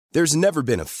There's never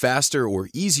been a faster or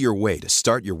easier way to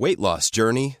start your weight loss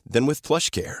journey than with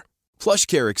PlushCare.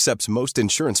 PlushCare accepts most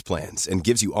insurance plans and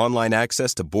gives you online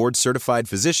access to board-certified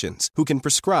physicians who can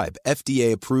prescribe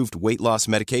FDA-approved weight loss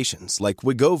medications like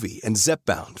Wegovy and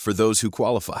Zepbound for those who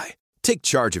qualify. Take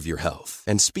charge of your health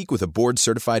and speak with a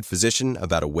board-certified physician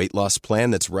about a weight loss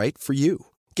plan that's right for you.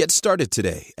 Get started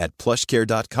today at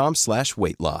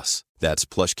plushcare.com/weightloss. That's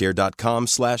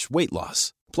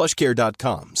plushcare.com/weightloss.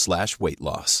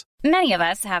 plushcare.com/weightloss. Many of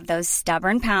us have those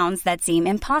stubborn pounds that seem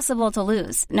impossible to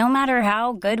lose, no matter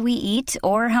how good we eat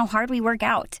or how hard we work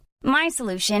out. My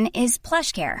solution is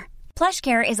PlushCare.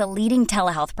 PlushCare is a leading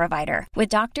telehealth provider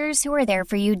with doctors who are there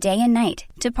for you day and night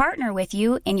to partner with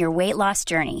you in your weight loss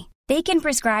journey. They can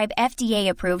prescribe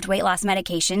FDA-approved weight loss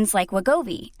medications like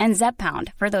Wegovy and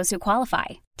Zepbound for those who qualify.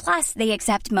 Plus, they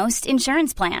accept most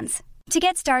insurance plans. To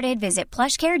get started, visit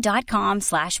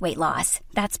plushcare.com/weightloss.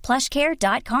 That's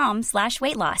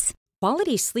plushcare.com/weightloss.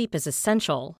 Quality sleep is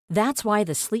essential. That's why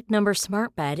the Sleep Number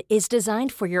Smart Bed is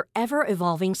designed for your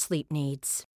ever-evolving sleep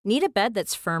needs. Need a bed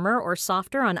that's firmer or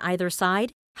softer on either side?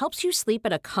 Helps you sleep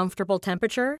at a comfortable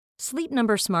temperature? Sleep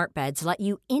Number Smart Beds let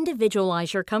you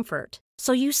individualize your comfort,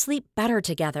 so you sleep better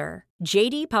together.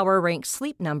 JD Power ranks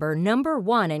Sleep Number number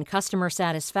 1 in customer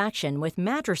satisfaction with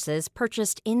mattresses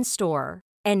purchased in-store.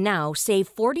 And now, save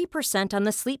 40% on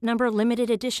the Sleep Number Limited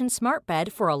Edition Smart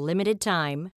Bed for a limited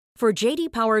time. For JD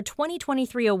Power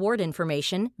 2023 award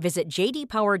information, visit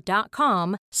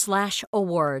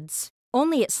jdpower.com/awards.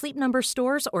 Only at Sleep Number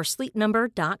stores or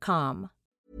sleepnumber.com.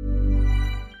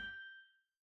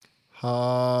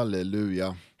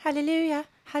 Halleluja. Halleluja,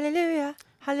 halleluja,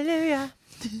 halleluja,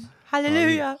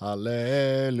 halleluja.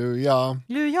 Halleluja. Luja,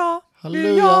 Halleluja.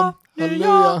 Halleluja.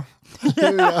 Halleluja.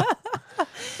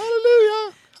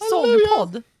 Halleluja.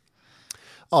 Sångpodd.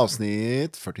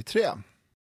 Avsnitt 43.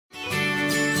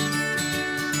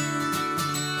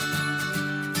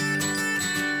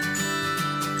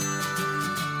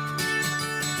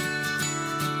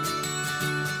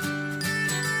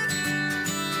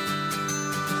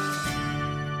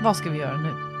 Vad ska vi göra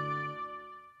nu?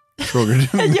 Frågar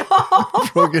du, Ja!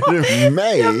 frågar du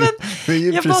mig? Ja, men Vi är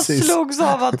ju jag precis... bara slogs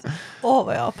av att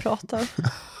vad jag pratar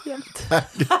jämt.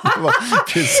 Det var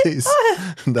precis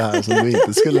det här som du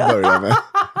inte skulle börja med.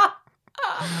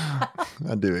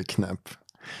 Ja, du är knäpp.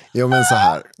 Jo, men så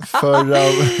här.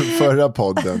 Förra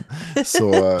podden,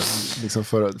 så liksom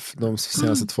de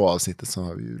senaste 2 avsnitten så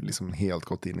har vi ju liksom helt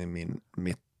gått in i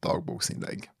mitt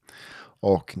dagboksinlägg.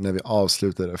 Och när vi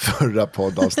avslutade förra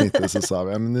poddavsnittet så sa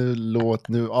vi, ja, men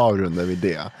nu avrundar vi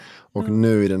det. Och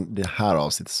nu i det här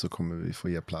avsnittet så kommer vi få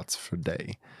ge plats för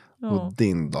dig. Och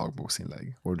din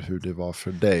dagboksinlägg. Och hur det var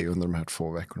för dig under de här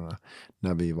 2 veckorna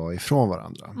när vi var ifrån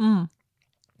varandra. Mm.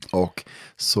 Och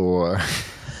så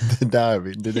det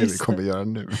är det vi kommer göra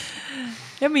nu.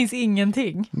 Jag minns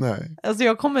ingenting. Nej.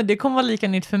 Alltså det kommer vara lika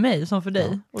nytt för mig som för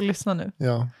dig att lyssna nu.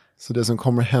 Ja. Så det som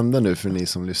kommer hända nu för ni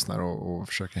som lyssnar och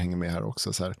försöker hänga med här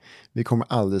också, så här, vi kommer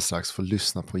alldeles strax få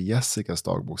lyssna på Jessicas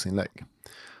dagboksinlägg.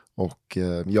 Och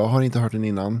jag har inte hört den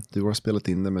innan. Du har spelat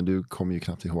in den, men du kommer ju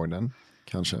knappt ihåg den,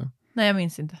 kanske. Nej, jag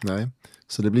minns inte. Nej,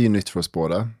 så det blir ju nytt för oss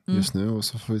båda just nu. Och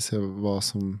så får vi se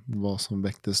vad som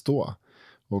väcktes då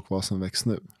och vad som väcks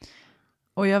nu.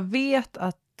 Och jag vet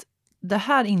att det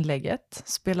här inlägget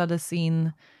spelades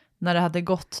in när det hade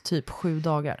gått typ 7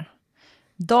 dagar.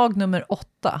 Dag nummer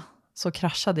 8 så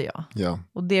kraschade jag. Ja.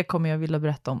 Och det kommer jag vilja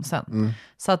berätta om sen.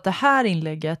 Så att det här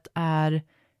inlägget är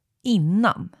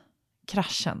innan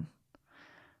kraschen.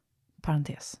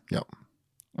 Parentes. Ja.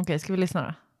 Okej, ska vi lyssna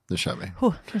då? Nu kör vi.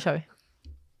 Nu kör vi.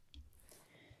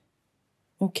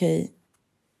 Okej.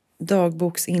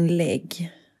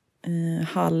 Dagboksinlägg.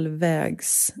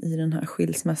 Halvvägs i den här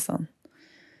skilsmässan.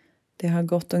 Det har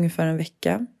gått ungefär en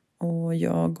vecka. Och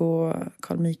jag och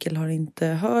Carl Mikael har inte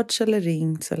hörts eller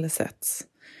ringts eller setts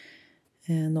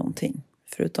någonting.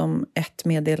 Förutom ett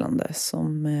meddelande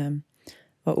som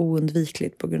var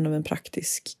oundvikligt på grund av en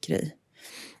praktisk grej.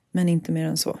 Men inte mer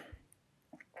än så.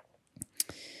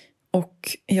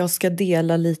 Och jag ska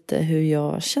dela lite hur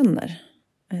jag känner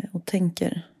och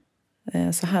tänker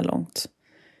så här långt.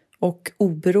 Och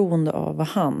oberoende av vad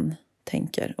han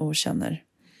tänker och känner.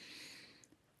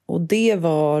 Och det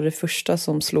var det första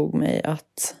som slog mig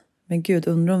att, men gud,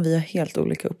 undrar om vi har helt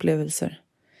olika upplevelser.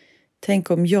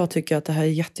 Tänk om jag tycker att det här är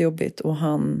jättejobbigt och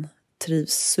han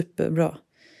trivs superbra.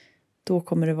 Då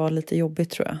kommer det vara lite jobbigt,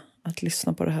 tror jag, att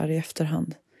lyssna på det här i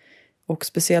efterhand. Och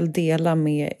speciellt dela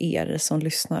med er som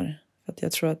lyssnar. För att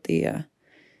jag tror att det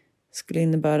skulle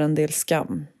innebära en del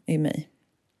skam i mig.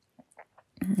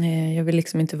 Jag vill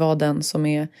liksom inte vara den som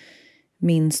är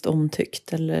minst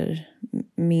omtyckt eller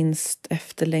minst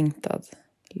efterlängtad.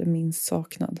 Eller minst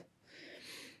saknad.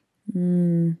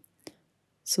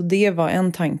 Så det var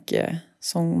en tanke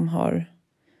som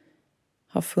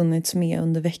har funnits med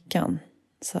under veckan.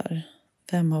 Så här,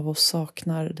 vem av oss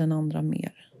saknar den andra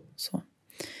mer? Så.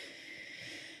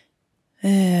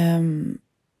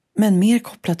 Men mer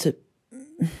kopplat typ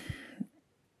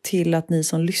till att ni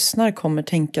som lyssnar kommer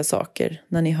tänka saker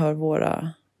när ni hör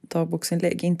våra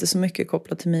dagboksinlägg. Inte så mycket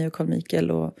kopplat till mig och Carl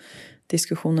Michael och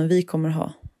diskussionen vi kommer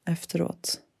ha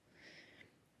efteråt.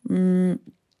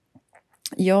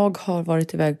 Jag har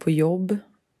varit iväg på jobb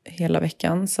hela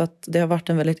veckan, så att det har varit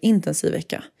en väldigt intensiv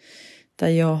vecka där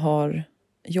jag har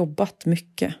jobbat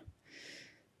mycket.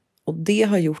 Och det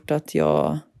har gjort att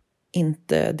jag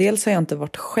dels har jag inte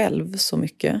varit själv så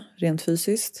mycket rent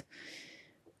fysiskt,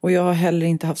 och jag har heller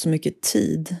inte haft så mycket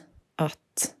tid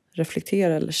att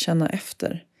reflektera eller känna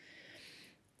efter.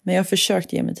 Men jag har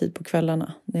försökt ge mig tid på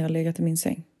kvällarna när jag har legat i min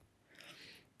säng.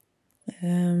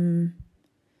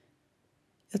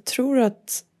 Jag tror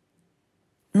att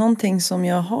någonting som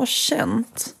jag har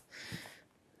känt,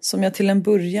 som jag till en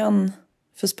början,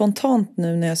 för spontant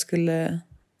nu när jag skulle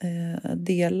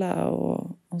dela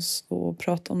och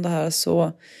prata om det här,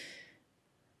 så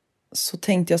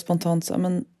tänkte jag spontant så här,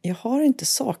 men jag har inte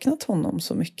saknat honom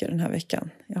så mycket den här veckan.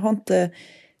 Jag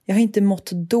har inte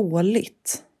mått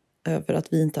dåligt över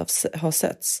att vi inte har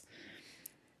setts.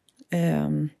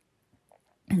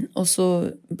 Och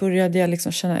så började jag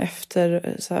liksom känna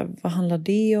efter, så här, vad handlar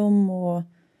det om och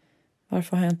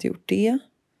varför har jag inte gjort det?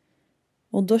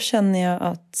 Och då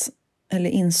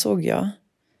insåg jag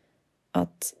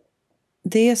att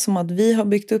det är som att vi har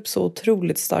byggt upp så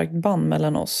otroligt starkt band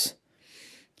mellan oss.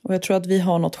 Och jag tror att vi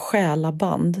har något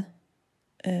själaband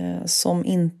som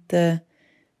inte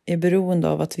är beroende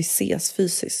av att vi ses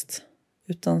fysiskt,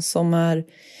 utan som är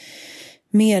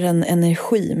mer en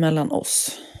energi mellan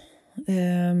oss.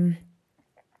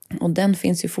 Och den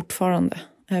finns ju fortfarande,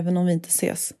 även om vi inte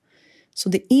ses. Så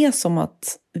det är som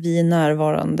att vi är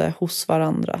närvarande hos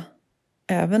varandra,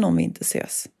 även om vi inte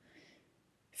ses.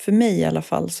 För mig i alla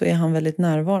fall så är han väldigt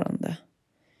närvarande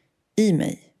i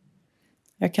mig.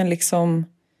 Jag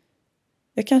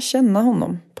kan känna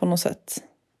honom på något sätt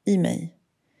i mig.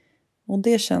 Och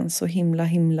det känns så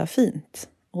himla fint.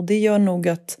 Och det gör nog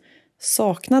att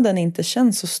saknaden inte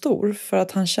känns så stor, för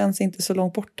att han känns inte så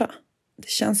långt borta. Det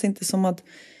känns inte som att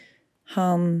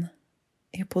han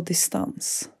är på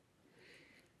distans.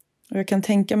 Och jag kan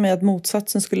tänka mig att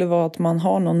motsatsen skulle vara att man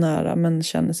har någon nära men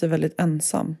känner sig väldigt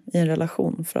ensam i en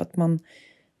relation, för att man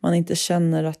inte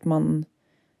känner att man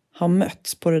har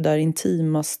mötts på det där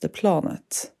intimaste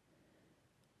planet.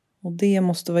 Och det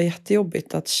måste vara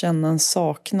jättejobbigt att känna en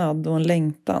saknad och en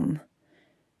längtan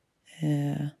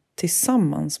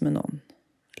tillsammans med någon.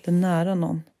 Eller nära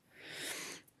någon.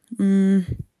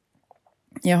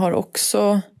 Jag har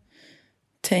också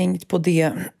tänkt på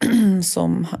det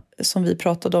som vi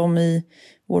pratade om i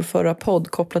vår förra podd,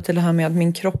 kopplat till det här med att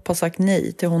min kropp har sagt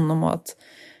nej till honom, och att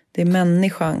det är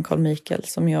människan Carl Michael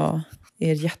som jag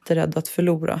är jätterädd att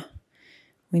förlora,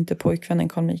 och inte pojkvännen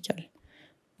Carl Michael.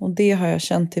 Och det har jag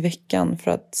känt i veckan,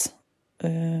 för att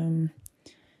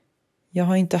jag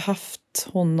har inte haft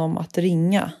honom att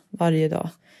ringa varje dag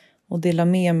och dela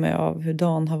med mig av hur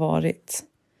dagen har varit.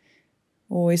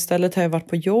 Och istället har jag varit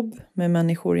på jobb med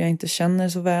människor jag inte känner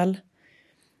så väl.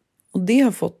 Och det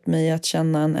har fått mig att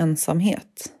känna en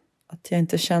ensamhet. Att jag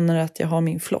inte känner att jag har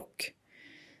min flock.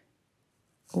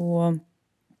 Och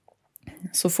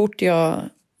så fort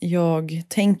jag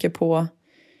tänker på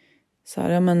så här,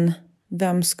 ja men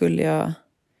vem skulle jag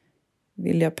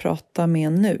vilja prata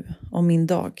med nu om min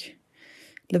dag?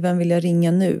 Eller vem vill jag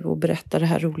ringa nu och berätta det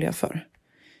här roliga för?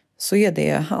 Så är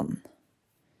det han.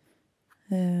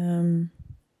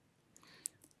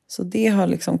 Så det har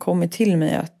liksom kommit till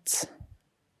mig att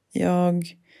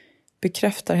jag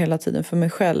bekräftar hela tiden för mig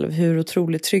själv hur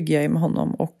otroligt trygg jag är med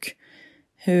honom, och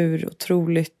hur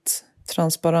otroligt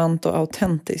transparent och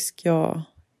autentisk jag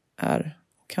är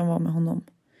och kan vara med honom.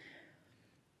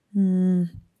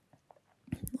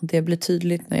 Och det blir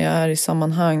tydligt när jag är i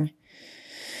sammanhang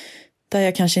där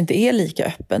jag kanske inte är lika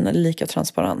öppen eller lika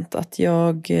transparent, att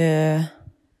jag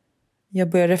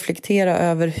börjar reflektera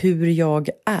över hur jag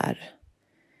är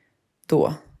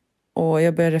då. Och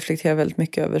jag börjar reflektera väldigt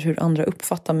mycket över hur andra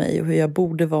uppfattar mig och hur jag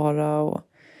borde vara.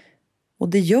 Och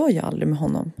det gör jag aldrig med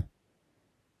honom.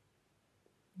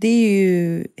 Det är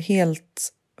ju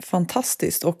helt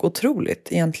fantastiskt och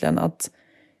otroligt egentligen att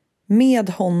med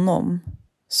honom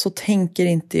så tänker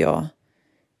inte jag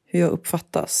hur jag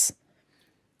uppfattas.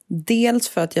 Dels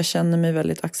för att jag känner mig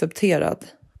väldigt accepterad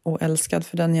och älskad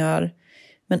för den jag är.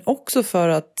 Men också för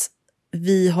att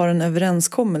vi har en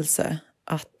överenskommelse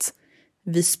att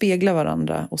vi speglar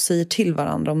varandra och säger till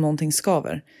varandra om någonting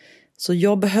skaver. Så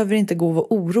jag behöver inte gå och vara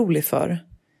orolig för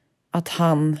att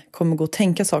han kommer gå och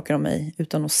tänka saker om mig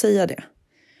utan att säga det.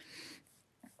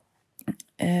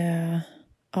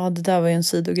 Ja, det där var ju en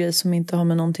sidogrej som inte har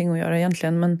med någonting att göra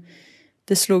egentligen. Men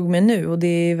det slog mig nu och det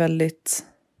är väldigt...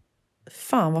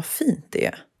 Fan vad fint det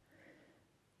är.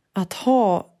 Att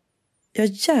ha... Ja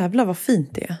jävlar vad fint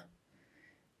det är.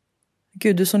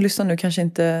 Gud, du som lyssnar nu kanske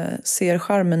inte ser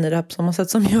charmen i det här på samma sätt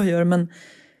som jag gör. Men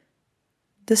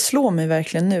det slår mig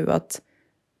verkligen nu att...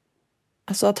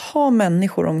 Alltså att ha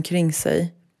människor omkring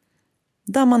sig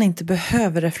där man inte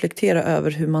behöver reflektera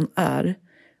över hur man är.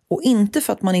 Och inte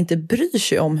för att man inte bryr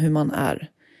sig om hur man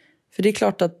är. För det är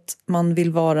klart att man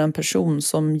vill vara en person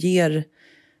som ger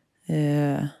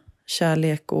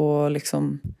kärlek och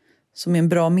liksom som är en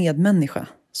bra medmänniska.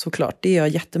 Såklart, det är jag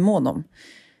jättemån om.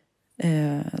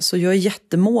 Så jag är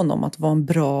jättemån om att vara en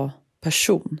bra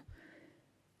person.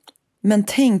 Men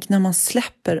tänk när man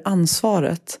släpper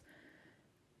ansvaret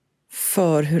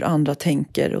för hur andra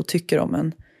tänker och tycker om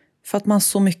en. För att man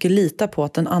så mycket litar på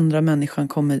att den andra människan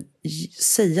kommer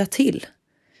säga till.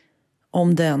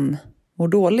 Om den mår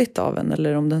dåligt av en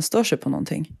eller om den stör sig på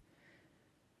någonting.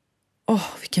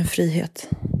 Vilken frihet.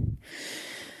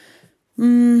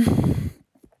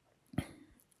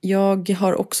 Jag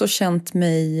har också känt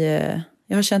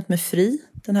mig fri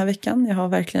den här veckan. Jag har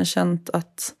verkligen känt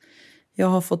att jag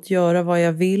har fått göra vad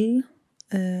jag vill.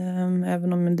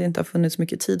 Även om det inte har funnits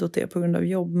mycket tid åt det på grund av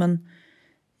jobb. Men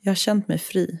jag har känt mig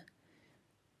fri.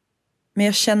 Men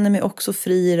jag känner mig också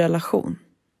fri i relation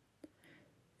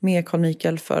med Carl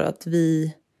Michael för att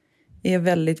vi är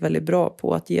väldigt, väldigt bra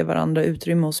på att ge varandra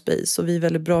utrymme och space. Och vi är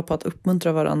väldigt bra på att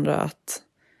uppmuntra varandra att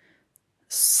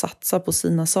satsa på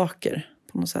sina saker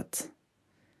på något sätt.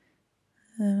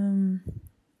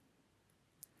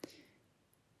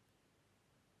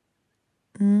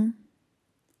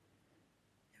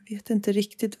 Jag vet inte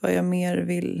riktigt vad jag mer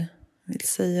vill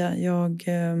säga.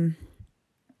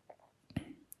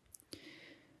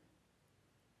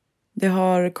 Det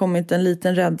har kommit en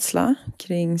liten rädsla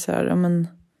kring så här,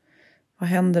 vad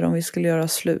händer om vi skulle göra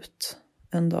slut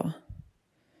en dag?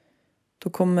 Då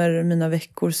kommer mina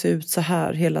veckor se ut så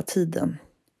här hela tiden.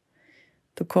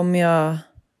 Då kommer jag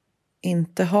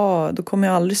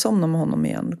aldrig somna med honom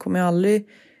igen. Då kommer jag aldrig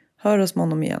höras med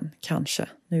honom igen, kanske.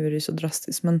 Nu är det ju så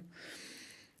drastiskt, men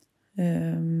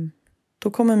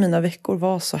då kommer mina veckor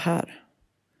vara så här.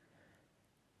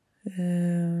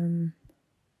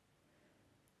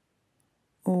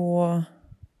 Och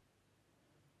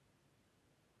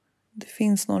det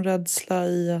finns någon rädsla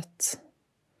i att...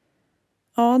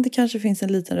 Ja, det kanske finns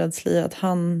en liten rädsla i att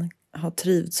han har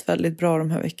trivts väldigt bra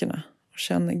de här veckorna. Och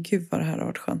känner, gud vad det här har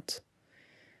varit skönt.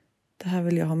 Det här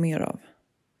vill jag ha mer av.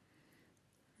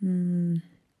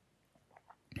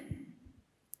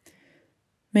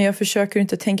 Men jag försöker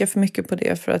inte tänka för mycket på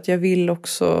det. För att jag vill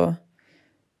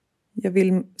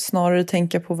snarare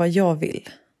tänka på vad jag vill.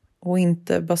 Och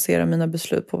inte basera mina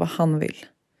beslut på vad han vill.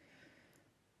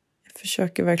 Jag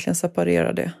försöker verkligen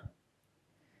separera det.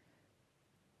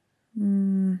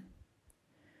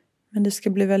 Men det ska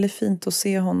bli väldigt fint att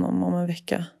se honom om en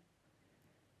vecka.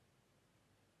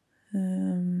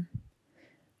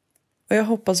 Och jag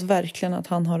hoppas verkligen att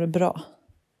han har det bra.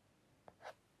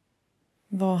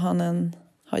 Vad han än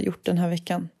har gjort den här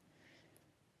veckan.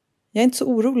 Jag är inte så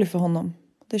orolig för honom.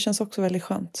 Det känns också väldigt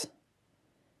skönt.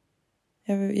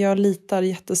 Jag litar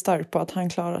jättestarkt på att han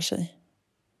klarar sig.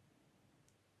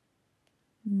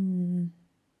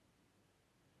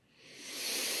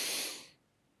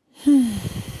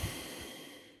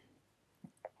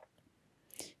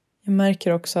 Jag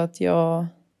märker också att jag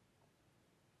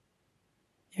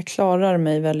klarar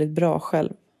mig väldigt bra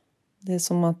själv. Det är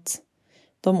som att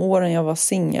de åren jag var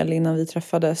singel innan vi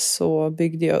träffades så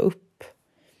byggde jag upp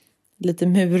lite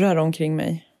murar omkring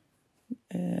mig.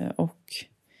 Och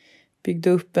byggde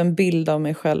upp en bild av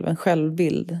mig själv, en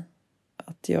självbild.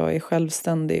 Att jag är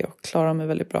självständig och klarar mig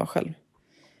väldigt bra själv.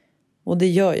 Och det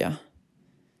gör jag.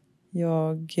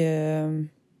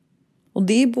 Och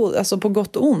det är både, alltså på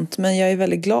gott och ont. Men jag är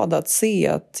väldigt glad att se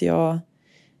att jag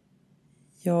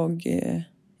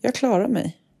klarar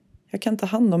mig. Jag kan ta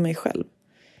hand om mig själv.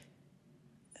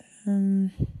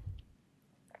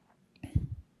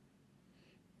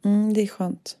 Det är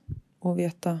skönt att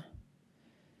veta.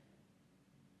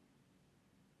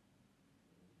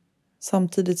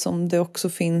 Samtidigt som det också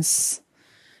finns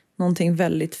någonting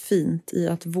väldigt fint i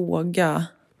att våga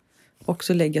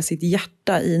också lägga sitt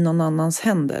hjärta i någon annans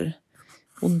händer.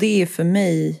 Och det är för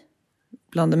mig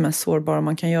bland det mest sårbara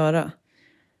man kan göra.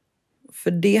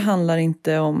 För det handlar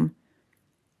inte om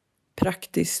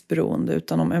praktiskt beroende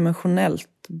utan om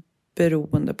emotionellt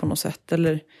beroende på något sätt.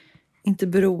 Eller inte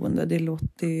beroende, det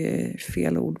är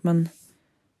fel ord.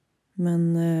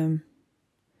 Men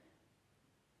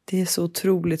det är så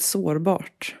otroligt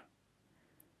sårbart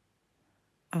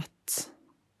att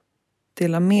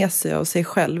dela med sig av sig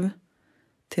själv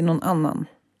till någon annan.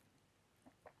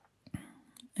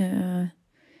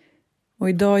 Och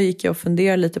idag gick jag och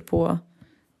funderade lite på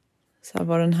så här,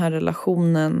 vad den här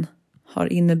relationen har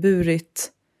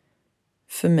inneburit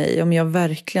för mig. Om jag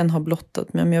verkligen har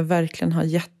blottat mig, om jag verkligen har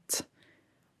gett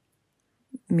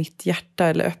mitt hjärta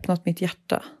eller öppnat mitt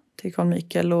hjärta till Carl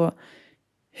Michael. Och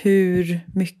hur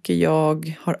mycket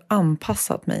jag har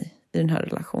anpassat mig i den här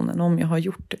relationen, om jag har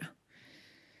gjort det.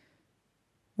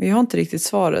 Och jag har inte riktigt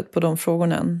svaret på de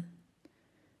frågorna än.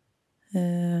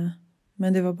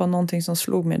 Men det var bara någonting som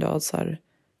slog mig idag. Så här,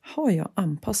 har jag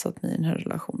anpassat mig i den här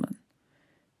relationen?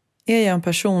 Är jag en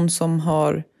person som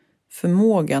har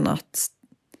förmågan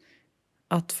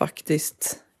att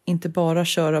faktiskt inte bara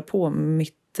köra på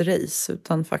mitt race,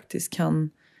 utan faktiskt kan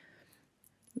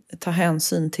ta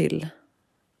hänsyn till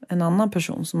en annan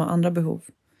person som har andra behov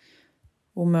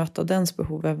och möta dens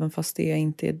behov även fast det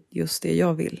inte är just det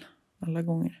jag vill alla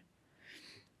gånger.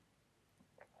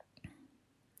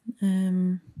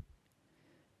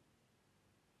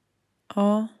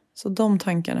 Ja, så de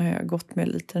tankarna har jag gått med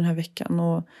lite den här veckan.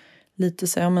 Och lite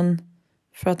så, ja, men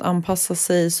för att anpassa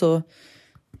sig så,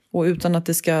 och utan att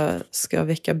det ska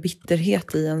väcka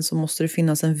bitterhet i en, så måste det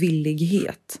finnas en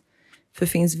villighet. För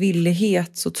finns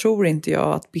villighet så tror inte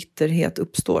jag att bitterhet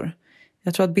uppstår.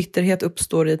 Jag tror att bitterhet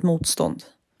uppstår i ett motstånd.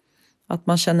 Att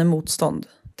man känner motstånd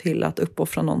till att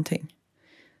uppoffra någonting.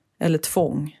 Eller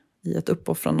tvång i att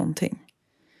uppoffra någonting.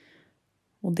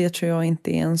 Och det tror jag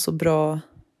inte är en så bra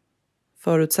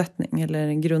förutsättning eller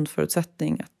en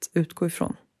grundförutsättning att utgå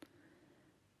ifrån.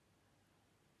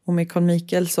 Och med Carl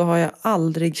Michael så har jag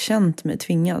aldrig känt mig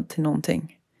tvingad till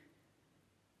någonting.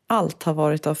 Allt har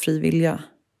varit av fri vilja.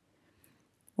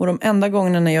 Och de enda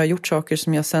gångerna när jag har gjort saker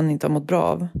som jag sen inte har mått bra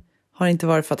av har inte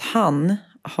varit för att han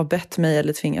har bett mig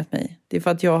eller tvingat mig. Det är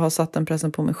för att jag har satt en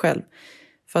pressen på mig själv.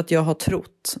 För att jag har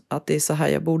trott att det är så här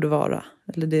jag borde vara.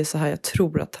 Eller det är så här jag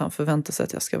tror att han förväntar sig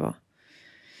att jag ska vara.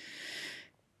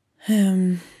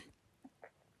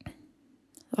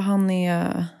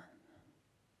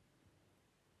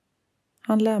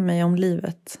 Han lär mig om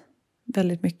livet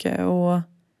väldigt mycket. Och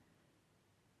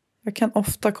jag kan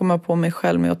ofta komma på mig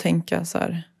själv med att tänka så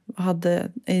här.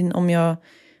 Om jag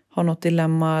har något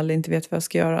dilemma eller inte vet vad jag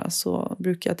ska göra, så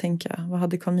brukar jag tänka, vad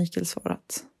hade Carl Michael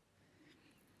svarat?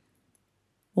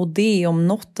 Och det är om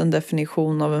något en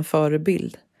definition av en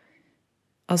förebild.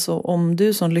 Alltså om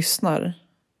du som lyssnar,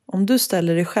 om du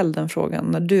ställer dig själv den frågan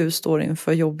när du står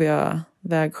inför jobbiga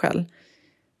vägskäl.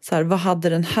 Så här, vad hade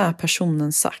den här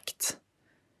personen sagt?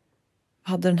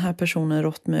 Vad hade den här personen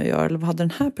rått mig att göra? Eller vad hade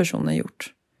den här personen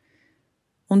gjort?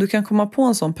 Om du kan komma på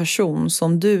en sån person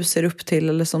som du ser upp till,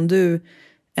 eller som du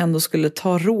ändå skulle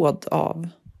ta råd av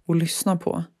och lyssna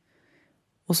på.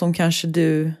 Och som kanske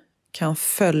du kan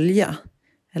följa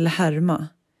eller härma.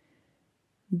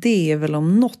 Det är väl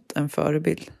om något en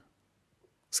förebild,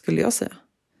 skulle jag säga.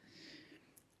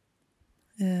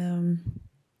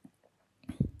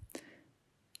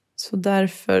 Så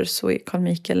därför så är Carl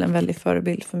Michael en väldig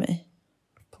förebild för mig.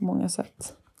 På många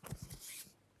sätt.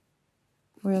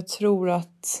 Och jag tror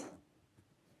att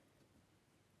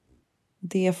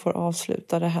det får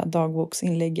avsluta det här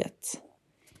dagboksinlägget.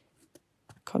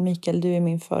 Carl Michael, du är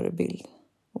min förebild.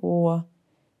 Och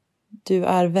du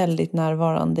är väldigt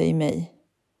närvarande i mig.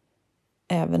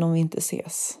 Även om vi inte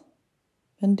ses.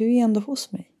 Men du är ändå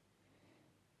hos mig.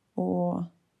 Och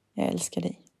jag älskar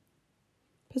dig.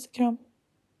 Puss och kram.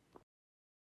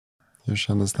 Hur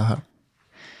kändes det här?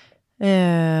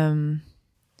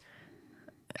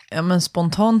 Ja, men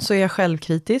spontant så är jag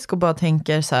självkritisk och bara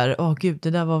tänker så här, åh gud,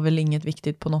 det där var väl inget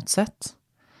viktigt på något sätt.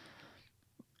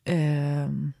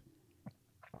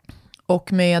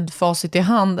 Och med facit i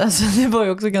hand, alltså det var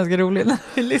ju också ganska roligt när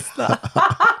vi lyssnade.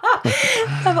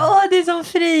 Jag bara, det är som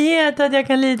frihet att jag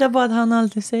kan lita på att han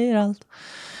alltid säger allt.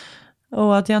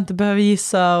 Och att jag inte behöver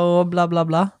gissa och bla bla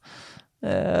bla.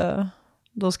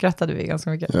 Då skrattade vi ganska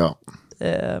mycket. Ja.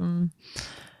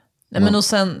 Nej, men och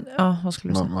sen, ja, vad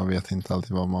skulle du säga? Man vet inte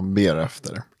alltid vad man ber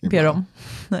efter. Ber om.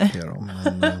 Nej. Ber om,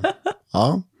 men,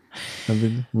 ja.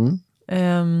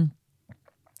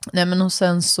 Nej, men och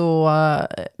sen så,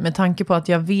 med tanke på att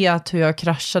jag vet hur jag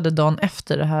kraschade dagen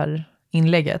efter det här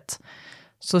inlägget,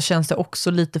 så känns det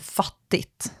också lite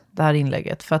fattigt, det här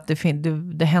inlägget. För att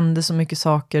det hände så mycket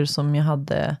saker som jag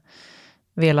hade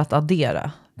velat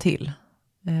addera till.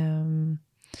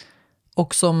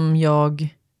 Och som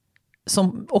jag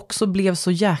som också blev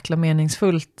så jäkla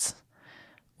meningsfullt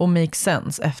och make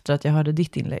sense efter att jag hörde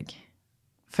ditt inlägg.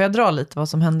 Får jag dra lite vad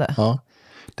som hände? Ja,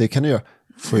 det kan du göra.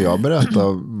 Får jag berätta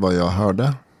vad jag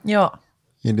hörde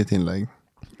i ditt inlägg?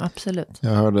 Absolut.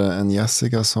 Jag hörde en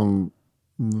Jessica som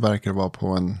verkar vara på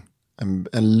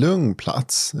en lugn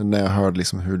plats. När jag hörde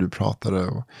liksom hur du pratade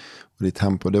och ditt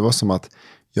tempo. Det var som att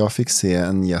jag fick se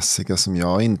en Jessica som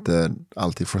jag inte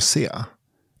alltid får se.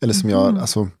 Eller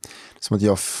som som att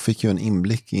jag fick ju en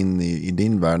inblick in i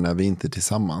din värld när vi inte är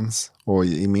tillsammans. Och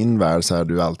i min värld så är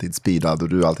du alltid speedad och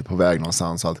du är alltid på väg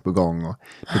någonstans, alltid på gång. Och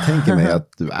jag tänker mig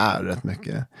att du är rätt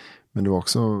mycket. Men det var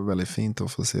också väldigt fint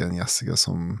att få se en Jessica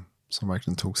som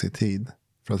verkligen tog sig tid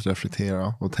för att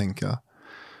reflektera och tänka.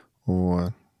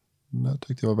 Och det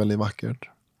tyckte jag var väldigt vackert.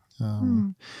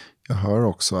 Jag hör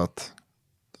också att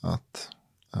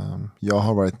jag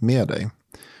har varit med dig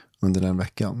under den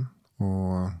veckan.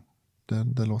 Och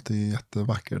det låter ju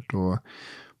jättevackert. Och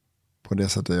på det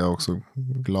sättet är jag också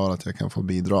glad att jag kan få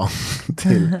bidra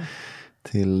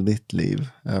till ditt liv.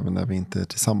 Även när vi inte är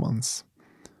tillsammans.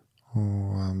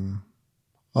 Och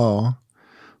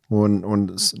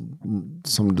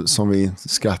som vi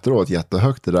skrattar åt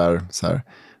jättehögt det där. Så här,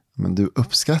 men du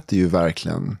uppskattar ju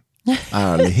verkligen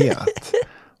ärlighet.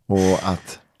 Och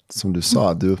att, som du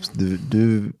sa,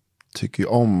 du tycker ju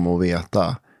om att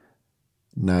veta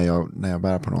när jag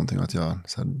bär på någonting och att jag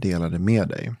så här, delar det med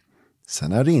dig.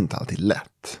 Sen är det inte alltid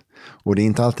lätt. Och det är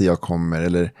inte alltid jag kommer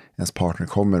eller ens partner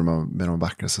kommer med de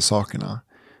vackraste sakerna.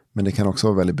 Men det kan också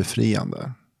vara väldigt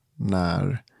befriande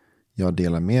när jag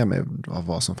delar med mig av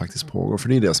vad som faktiskt pågår. För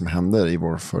det är det som hände i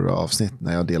vår förra avsnitt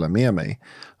när jag delar med mig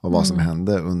av vad som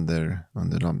hände under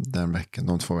den veckan,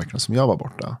 de 2 veckorna som jag var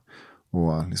borta.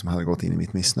 Och liksom hade gått in i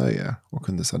mitt missnöje och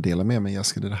kunde så dela med mig.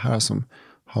 Jessica, det är det här som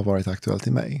har varit aktuellt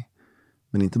i mig.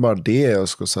 Men inte bara det, jag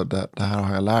ska säga, det här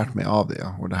har jag lärt mig av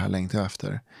det. Och det här längtar jag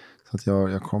efter. Så att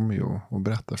jag kommer ju att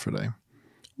berätta för dig.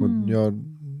 Och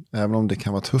även om det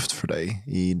kan vara tufft för dig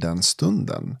i den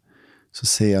stunden. Så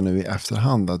ser jag nu i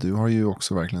efterhand att du har ju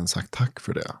också verkligen sagt tack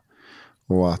för det.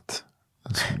 Och att...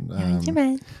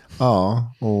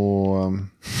 ja, och...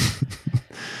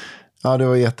 ja, det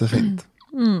var jättefint.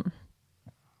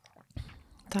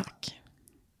 Tack.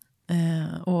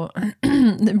 Och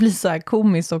det blir så här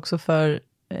komiskt också för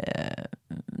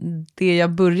det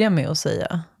jag börjar med att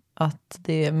säga. Att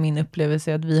det är min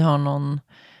upplevelse att vi har någon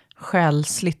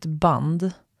själsligt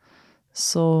band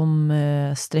som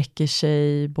sträcker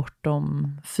sig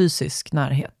bortom fysisk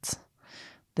närhet.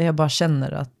 Det jag bara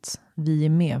känner att vi är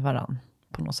med varann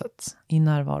på något sätt. I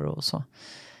närvaro och så.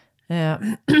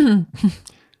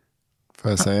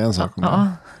 Får jag säga en sak om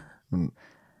det?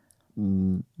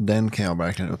 Den kan jag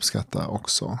verkligen uppskatta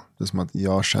också. Det är som att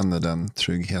jag känner den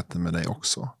tryggheten med dig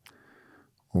också.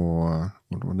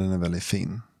 Och den är väldigt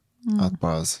fin. Att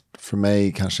bara, för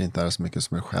mig kanske inte är så mycket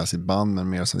som ett själsligt band, men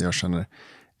mer så att jag känner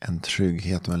en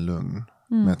trygghet och en lugn.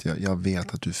 Med att jag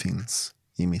vet att du finns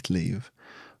i mitt liv.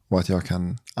 Och att jag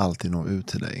kan alltid nå ut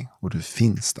till dig. Och du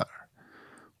finns där.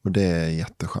 Och det är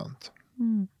jätteskönt.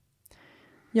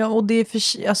 Ja, och det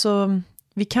är alltså,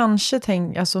 vi kanske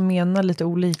menar lite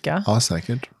olika. Ja,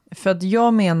 säkert. För att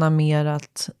jag menar mer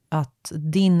att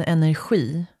din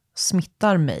energi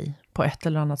smittar mig på ett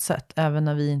eller annat sätt. Även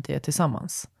när vi inte är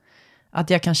tillsammans. Att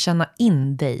jag kan känna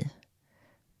in dig.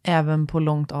 Även på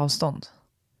långt avstånd.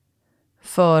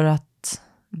 För att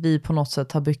vi på något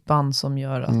sätt har byggt band som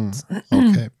gör att...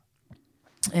 Okej.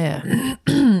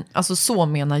 Alltså så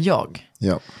menar jag.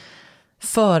 Ja.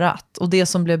 För att, och det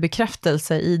som blev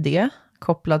bekräftelse i det,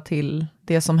 kopplat till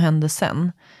det som hände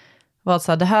sen, var att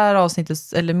så här, det här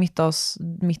avsnittet, eller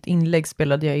mitt inlägg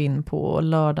spelade jag in på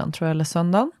lördagen, tror jag, eller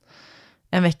söndagen.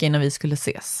 En vecka innan vi skulle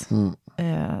ses.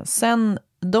 Sen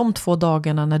de 2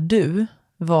 dagarna när du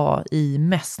var i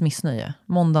mest missnöje,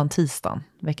 måndagen, tisdagen,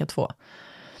 vecka 2.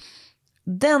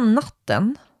 Den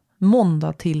natten,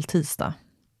 måndag till tisdag,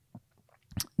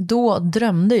 då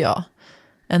drömde jag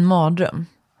en mardröm.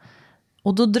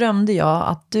 Och då drömde jag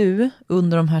att du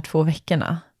under de här 2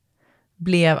 veckorna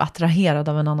blev attraherad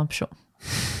av en annan person.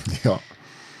 Ja.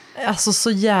 Alltså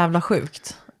så jävla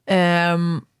sjukt.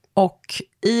 Och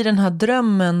i den här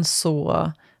drömmen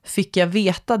så fick jag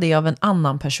veta det av en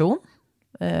annan person.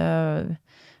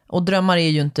 Och drömmar är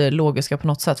ju inte logiska på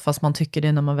något sätt, fast man tycker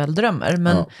det när man väl drömmer.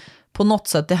 Men på något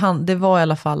sätt, det var i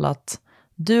alla fall att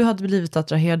du hade blivit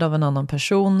attraherad av en annan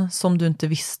person som du inte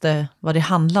visste vad det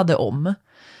handlade om.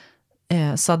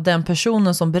 Så att den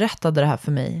personen som berättade det här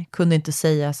för mig kunde inte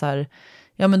säga så här,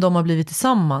 ja men de har blivit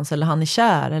tillsammans, eller han är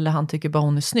kär, eller han tycker bara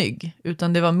hon är snygg.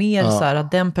 Utan det var mer så här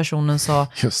att den personen sa,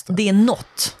 det är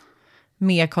något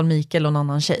med Carl Mikael och en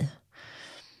annan tjej.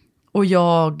 Och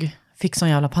jag fick sån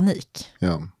jävla panik.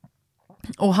 Ja.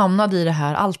 Och hamnade i det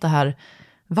här, allt det här.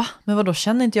 Va? Men vadå,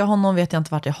 känner inte jag honom? Vet jag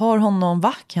inte vart jag har honom?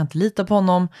 Va? Kan jag inte lita på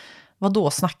honom?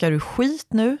 Vadå, snackar du skit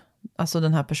nu? Alltså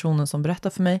den här personen som berättar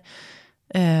för mig.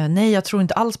 Nej, jag tror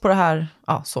inte alls på det här.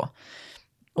 Ja, så.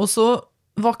 Och så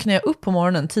vaknade jag upp på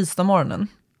morgonen, tisdag morgonen.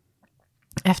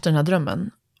 Efter den här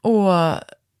drömmen. Och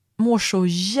mår så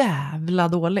jävla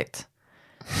dåligt.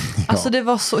 Ja. Alltså det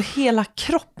var så, hela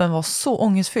kroppen var så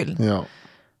ångestfylld. Ja.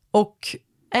 Och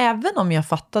även om jag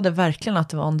fattade verkligen att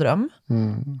det var en dröm.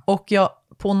 Och jag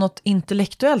på något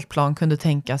intellektuellt plan kunde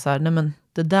tänka så här, nej men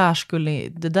det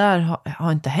där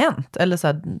har inte hänt. Eller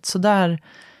så där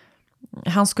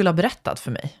han skulle ha berättat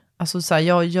för mig. Alltså så här,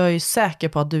 jag är säker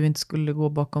på att du inte skulle gå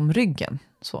bakom ryggen.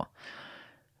 Så.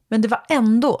 Men det var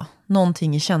ändå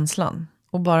någonting i känslan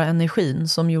och bara energin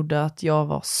som gjorde att jag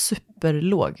var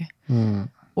superlåg.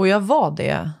 Och jag var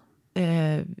det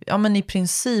ja, men i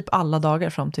princip alla dagar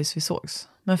fram tills vi sågs.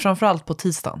 Men framförallt på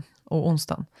tisdagen och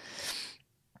onsdagen.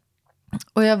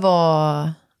 Och det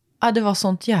var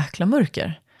sånt jäkla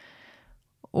mörker.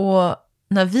 Och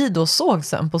när vi då såg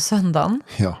sen på söndagen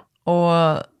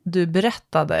och du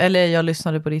berättade, eller jag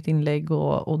lyssnade på ditt inlägg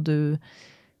och du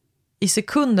i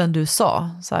sekunden du sa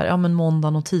så här, ja men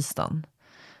måndagen och tisdagen,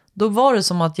 då var det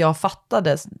som att jag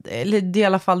fattade, eller i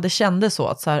alla fall det kändes så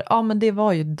att så här, ja men det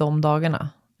var ju de dagarna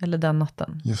eller den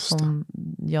natten som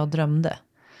jag drömde.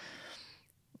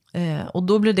 Och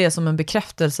då blev det som en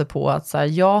bekräftelse på att så här,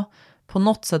 ja, på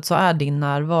något sätt så är din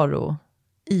närvaro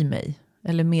i mig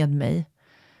eller med mig.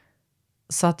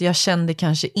 Så att jag kände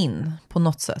kanske in på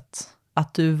något sätt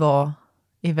att du var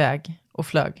iväg och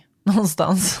flög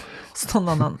någonstans hos någon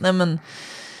annan. Nej men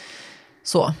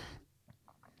så.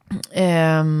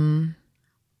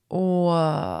 Och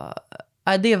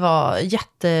det var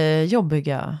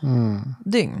jättejobbiga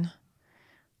dygn.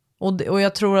 Och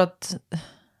jag tror att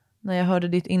när jag hörde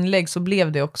ditt inlägg så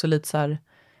blev det också lite så här,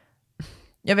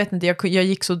 jag vet inte,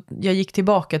 jag gick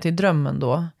tillbaka till drömmen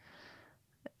då.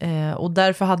 Och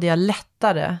därför hade jag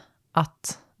lättare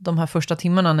att de här första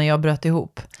timmarna när jag bröt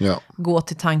ihop gå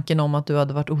till tanken om att du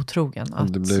hade varit otrogen.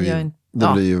 Att det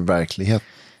blir ju verklighet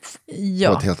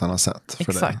på ett helt annat sätt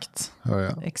för exakt. dig.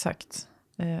 Ja, exakt.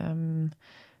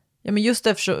 Ja, men just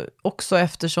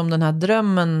eftersom den här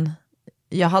drömmen,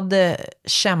 jag hade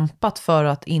kämpat för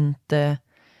att inte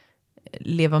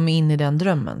leva mig in i den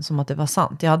drömmen som att det var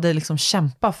sant. Jag hade liksom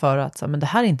kämpat för att så här, men det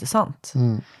här är inte sant.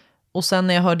 Och sen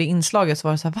när jag hörde inslaget så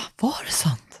var det så här, va? Var det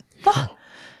sant? Va?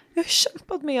 Jag har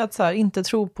kämpat med att så här, inte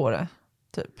tro på det.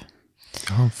 Typ.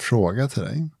 Jag har en fråga till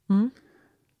dig.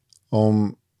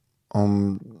 Om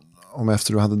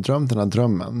efter du hade drömt den här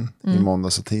drömmen i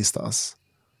måndags och tisdags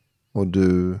och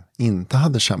du inte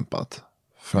hade kämpat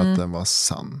för att den var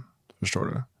sann. Förstår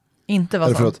du? Inte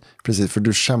var sann. Precis, för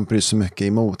du kämpar ju så mycket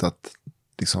emot att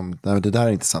liksom, nej, det där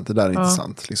är inte sant, det där är inte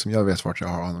sant. Liksom, jag vet vart jag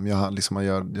har honom. Jag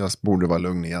borde vara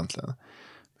lugn egentligen.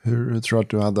 Hur tror du att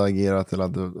du hade agerat eller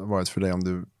hade varit för dig om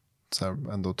du så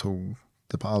här, ändå tog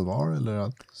det på allvar? Eller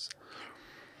att,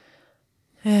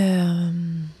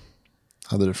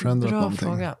 hade det förändrat någonting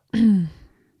fråga.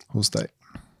 Hos dig?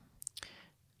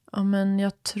 Ja, men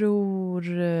jag tror...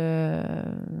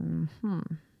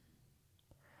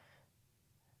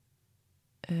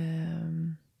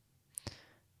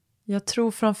 jag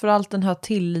tror framförallt den här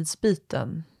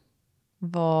tillitsbiten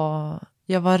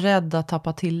jag var rädd att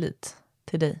tappa tillit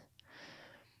till dig.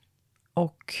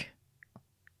 Och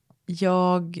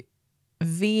jag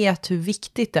vet hur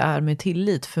viktigt det är med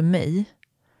tillit för mig.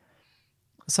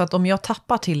 Så att om jag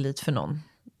tappar tillit för någon,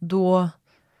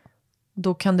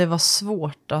 då kan det vara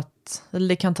svårt eller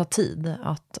det kan ta tid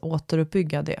att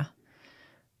återuppbygga det.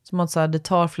 Som att så här, det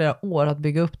tar flera år att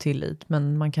bygga upp tillit,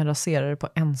 men man kan rasera det på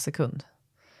 1 sekund.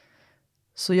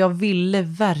 Så jag ville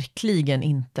verkligen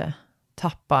inte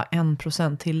tappa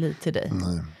 1% tillit till dig.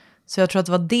 Nej. Så jag tror att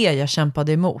det var det jag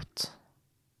kämpade emot.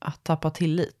 Att tappa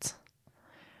tillit.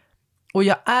 Och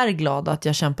jag är glad att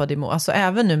jag kämpade emot. Alltså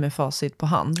även nu med facit på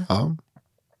hand. Ja.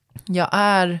 Jag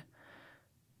är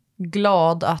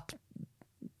glad att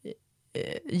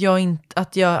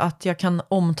jag kan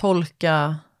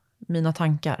omtolka mina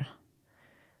tankar.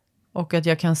 Och att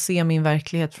jag kan se min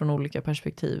verklighet från olika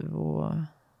perspektiv. Och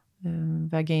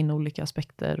väga in olika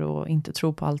aspekter. Och inte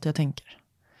tro på allt jag tänker.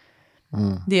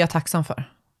 Det är jag tacksam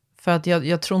för. För att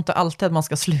jag tror inte alltid att man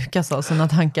ska slukas av sina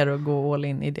tankar och gå all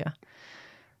in i det.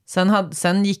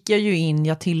 Sen gick jag ju in,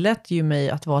 jag tillät ju mig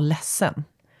att vara ledsen.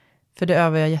 För det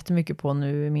övar jag jättemycket på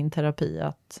nu i min terapi.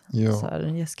 Att så här,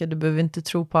 Jessica, du behöver inte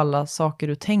tro på alla saker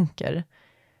du tänker.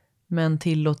 Men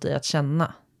tillåt dig att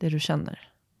känna det du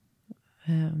känner.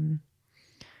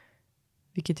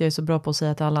 Vilket jag är så bra på att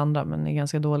säga till alla andra, men är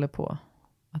ganska dålig på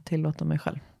att tillåta mig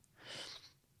själv.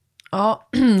 Ja,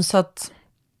 så att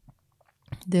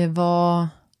det var...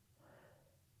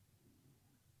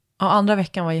 Ja, andra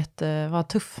veckan var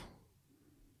tuff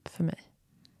för mig.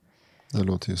 Det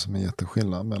låter ju som en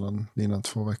jätteskillnad mellan dina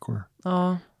 2 veckor.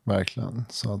 Ja. Verkligen.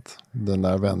 Så att den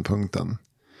där vändpunkten.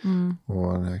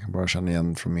 Och jag kan bara känna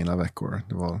igen från mina veckor.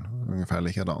 Det var ungefär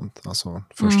likadant. Alltså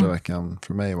första veckan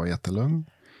för mig var jättelugn.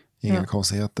 Inga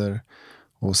konstigheter.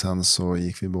 Och sen så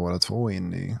gick vi båda 2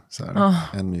 in i så här,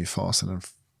 en ny fas eller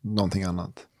någonting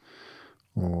annat.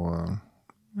 Och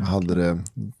hade det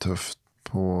tufft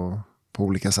på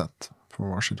olika sätt. På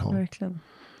varsitt håll. Verkligen.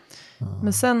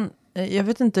 Men sen, jag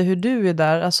vet inte hur du är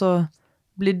där. Alltså,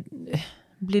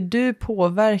 blir du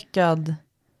påverkad?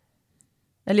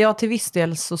 Eller ja, till viss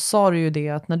del så sa du ju det.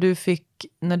 Att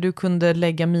när du kunde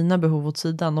lägga mina behov åt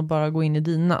sidan och bara gå in i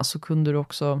dina. Så kunde du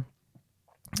också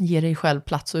ge dig själv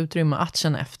plats och utrymme att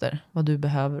känna efter. Vad du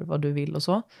behöver, vad du vill och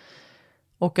så.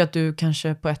 Och att du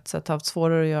kanske på ett sätt haft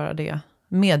svårare att göra det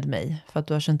med mig. För att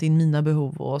du har känt in mina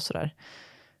behov och sådär.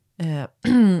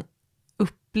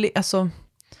 Alltså,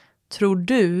 tror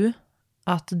du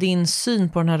att din syn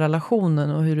på den här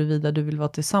relationen och huruvida du vill vara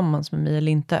tillsammans med mig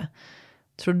eller inte,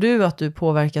 tror du att du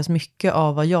påverkas mycket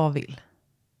av vad jag vill?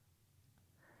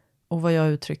 Och vad jag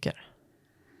uttrycker?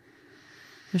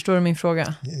 Förstår du min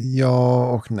fråga? Ja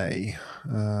och nej.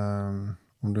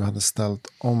 Om du hade ställt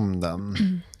om den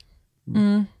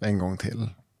en gång till.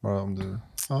 Bara om du,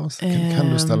 kan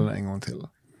du ställa den en gång till?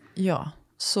 Ja,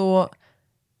 så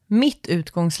mitt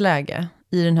utgångsläge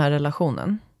i den här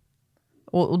relationen,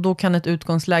 och då kan ett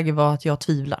utgångsläge vara att jag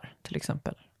tvivlar till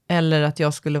exempel. Eller att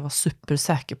jag skulle vara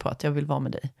supersäker på att jag vill vara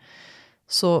med dig.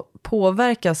 Så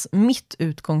påverkas mitt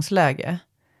utgångsläge,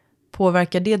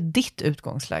 påverkar det ditt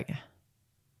utgångsläge?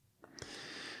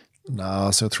 Nej,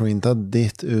 alltså jag tror inte att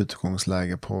ditt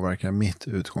utgångsläge påverkar mitt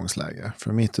utgångsläge.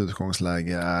 För mitt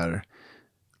utgångsläge är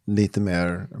lite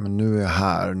mer, men nu är jag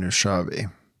här, nu kör vi.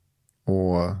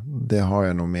 Och det har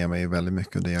jag nog med mig väldigt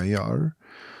mycket av det jag gör.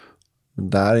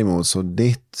 Däremot så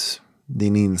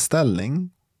din inställning,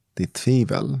 ditt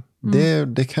tvivel,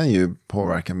 det kan ju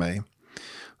påverka mig.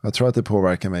 Jag tror att det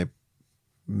påverkar mig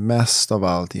mest av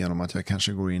allt genom att jag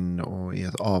kanske går in och i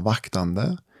ett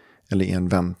avvaktande eller i en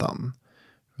väntan.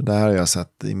 Det här har jag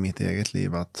sett i mitt eget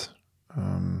liv att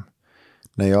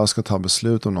när jag ska ta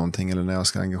beslut om någonting eller när jag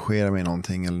ska engagera mig i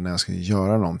någonting eller när jag ska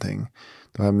göra någonting,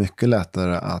 då har jag mycket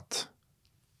lättare att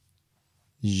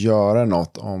göra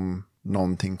något om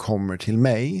någonting kommer till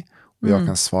mig och jag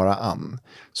kan svara an.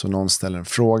 Så någon ställer en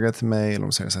fråga till mig eller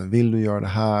de säger så här, vill du göra det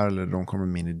här? Eller de kommer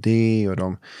med min idé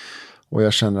och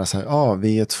jag känner så här,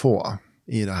 vi är 2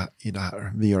 i det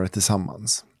här. Vi gör det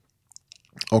tillsammans.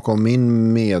 Och om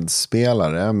min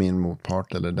medspelare, min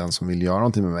motpart eller den som vill göra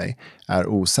någonting med mig är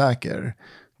osäker,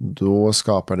 då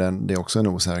skapar det också en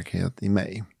osäkerhet i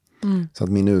mig. Så att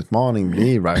min utmaning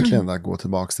blir verkligen att gå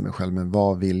tillbaka till mig själv. Men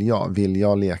vad vill jag? Vill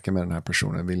jag leka med den här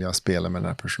personen? Vill jag spela med den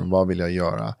här personen? Vad vill jag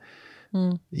göra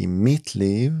i mitt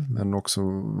liv? Men också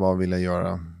vad vill jag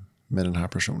göra med den här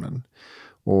personen?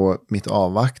 Och mitt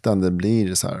avvaktande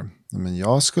blir så här. Men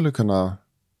jag skulle kunna...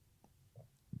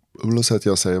 Oavsett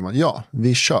jag säger ja,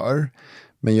 vi kör.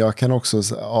 Men jag kan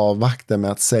också avvakta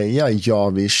med att säga ja,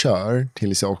 vi kör.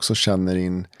 Tills jag också känner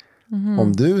in...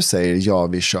 Om du säger ja,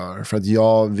 vi kör. För att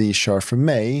ja, vi kör för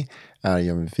mig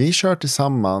är vi kör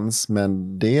tillsammans.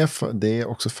 Men det är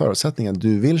också förutsättningen att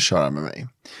du vill köra med mig.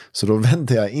 Så då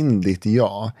väntar jag in ditt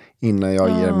ja innan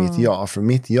jag ger mitt ja. För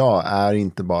mitt ja är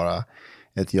inte bara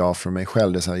ett ja för mig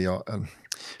själv. Det är så här,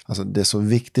 alltså det är så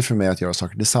viktigt för mig att göra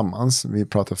saker tillsammans. Vi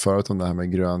pratade förut om det här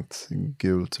med grönt,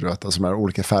 gult, rött. Alltså de här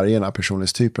olika färgerna,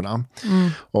 personlighetstyperna.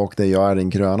 Och det jag är den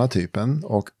gröna typen.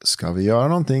 Och ska vi göra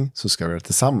någonting så ska vi göra det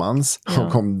tillsammans. Ja.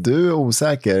 Och om du är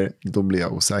osäker, då blir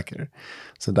jag osäker.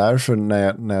 Så därför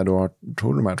när jag då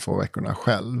tog de här 2 veckorna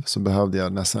själv så behövde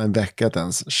jag nästan en vecka att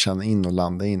ens känna in och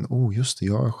landa in. Just det,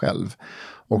 jag är själv.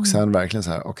 Och sen verkligen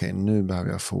så här, okej, nu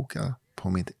behöver jag foka på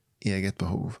mitt eget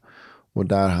behov. Och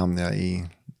där hamnar jag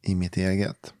i mitt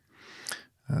eget.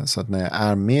 Så att när jag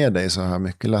är med dig så har jag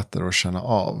mycket lättare att känna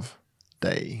av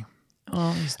dig.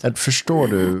 Ja, just det. Förstår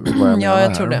du vad jag menar här? Ja,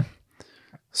 jag tror det.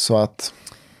 Så att...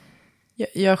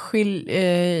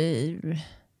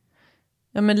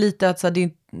 Ja, men lite att så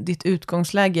här, ditt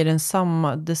utgångsläge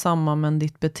är detsamma, men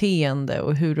ditt beteende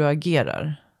och hur du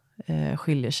agerar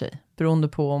skiljer sig. Beroende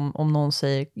på om någon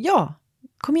säger, ja,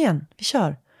 kom igen, vi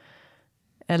kör.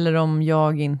 Eller om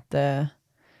jag inte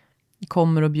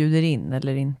kommer och bjuder in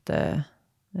eller inte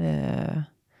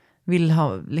vill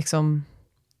ha liksom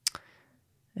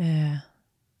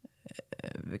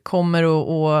kommer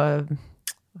och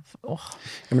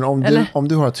Men om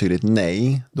du har ett tydligt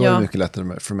nej, då är det mycket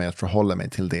lättare för mig att förhålla mig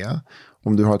till det.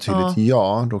 Om du har ett tydligt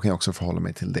ja, då kan jag också förhålla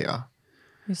mig till det.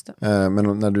 Just det.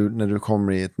 Men när du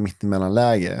kommer i ett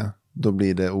mittemellanläge, då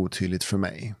blir det otydligt för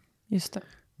mig. Just det.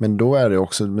 Men då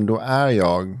är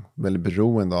jag väldigt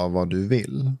beroende av vad du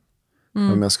vill.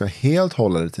 Om jag ska helt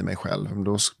hålla det till mig själv,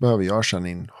 då behöver jag känna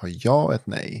in, har jag ett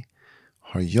nej?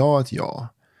 Har jag ett ja?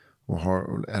 Och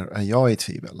är jag i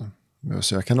tvivel?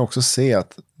 Så jag kan också se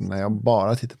att när jag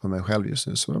bara tittar på mig själv just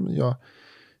nu, så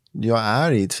jag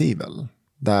är i tvivel.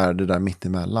 Det där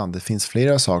mittemellan. Det finns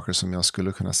flera saker som jag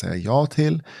skulle kunna säga ja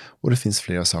till, och det finns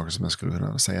flera saker som jag skulle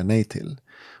kunna säga nej till.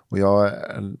 Och jag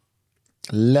är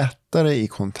lättare i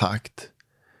kontakt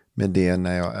med det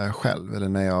när jag är själv, eller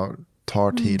när jag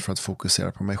tar tid för att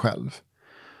fokusera på mig själv.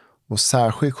 Och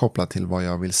särskilt kopplat till vad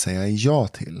jag vill säga ja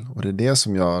till. Och det är det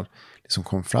som jag liksom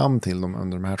kom fram till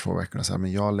under de här 2 veckorna. Så här,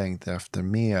 men jag längtar efter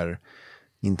mer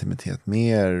intimitet,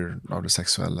 mer av det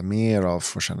sexuella, mer av att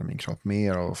få känna min kropp,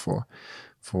 mer av att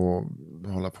få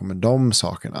hålla på med de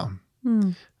sakerna.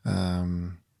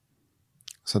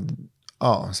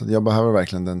 Så jag behöver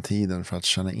verkligen den tiden för att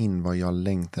känna in vad jag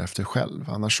längtar efter själv.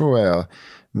 Annars så är jag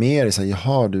mer i så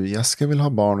här, Jessica vill ha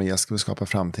barn och Jessica vill skapa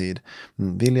framtid.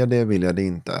 Vill jag det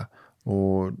inte?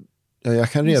 Och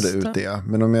jag kan reda ut det.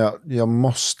 Men om jag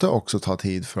måste också ta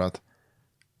tid för att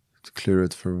klura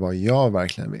ut för vad jag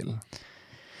verkligen vill.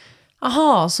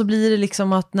 Aha, så blir det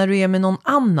liksom att när du är med någon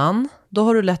annan, då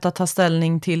har du lätt att ta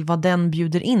ställning till vad den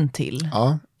bjuder in till.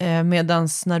 Ja.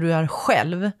 Medans när du är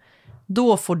själv,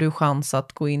 då får du chans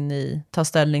att gå in ta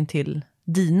ställning till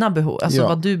dina behov. Alltså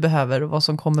vad du behöver och vad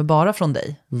som kommer bara från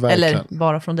dig. Verkligen. Eller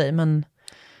bara från dig, men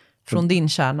från din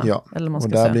kärna. Ja, eller man ska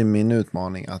och där säga. blir min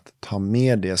utmaning att ta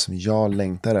med det som jag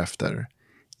längtar efter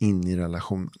in i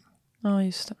relationen. Ja,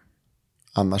 just det.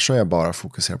 Annars så är jag bara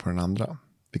fokuserad på den andra.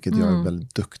 Vilket jag är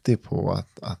väldigt duktig på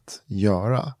att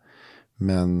göra.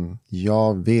 Men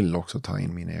jag vill också ta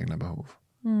in mina egna behov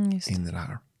in i det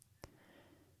här.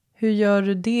 Hur gör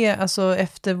du det? Alltså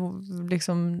efter,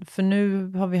 liksom, för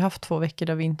nu har vi haft 2 veckor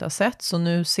där vi inte har sett. Så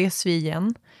nu ses vi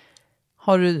igen.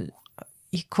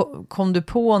 Kom du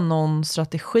på någon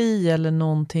strategi eller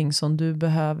någonting som du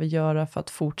behöver göra för att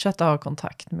fortsätta ha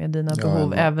kontakt med dina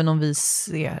behov? Även om vi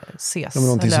ses. Ja, men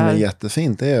någonting som är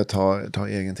jättefint är att ta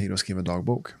egen tid och skriva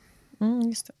dagbok.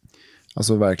 Just det.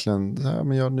 Alltså verkligen,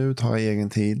 nu tar jag egen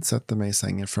tid, sätter mig i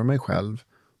sängen för mig själv.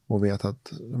 Och vet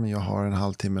att jag har en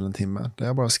halvtimme eller en timme. Där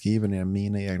jag bara skriver ner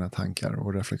mina egna tankar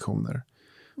och reflektioner.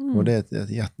 Och det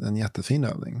är en jättefin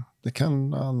övning. Det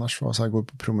kan annars vara så här, gå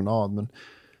på promenad.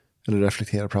 Eller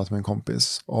reflektera och prata med en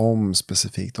kompis.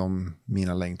 Specifikt om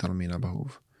mina längtan och mina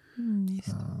behov.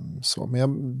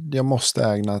 Men jag måste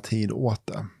ägna tid åt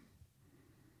det.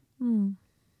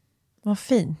 Vad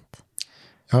fint.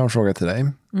 Jag har en fråga till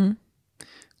dig.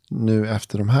 Nu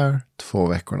efter de här 2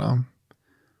 veckorna.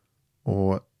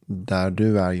 Och där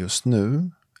du är just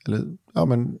nu. Eller,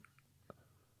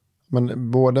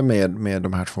 men både med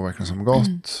de här 2 veckorna som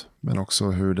gått. Men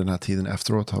också hur den här tiden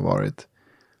efteråt har varit.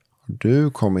 Har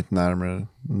du kommit närmare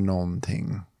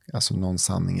någonting? Alltså någon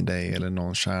sanning i dig. Eller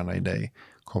någon kärna i dig.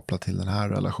 Kopplat till den här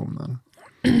relationen.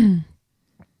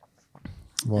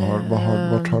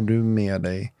 Vart har du med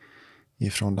dig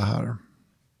ifrån det här?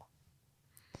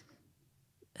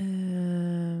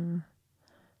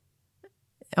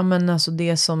 Ja, men alltså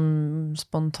det som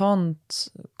spontant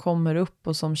kommer upp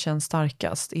och som känns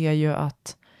starkast är ju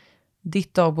att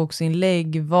ditt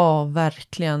dagboksinlägg var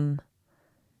verkligen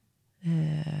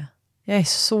jag är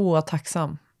så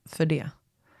tacksam för det.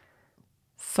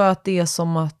 För att det är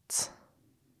som att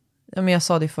jag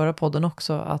sa det i förra podden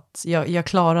också, att jag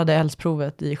klarade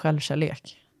eldsprovet i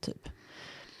självkärlek typ.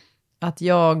 Att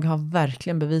jag har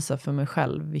verkligen bevisat för mig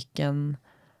själv vilken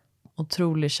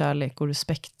otrolig kärlek och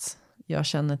respekt jag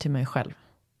känner till mig själv.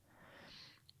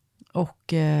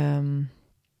 Och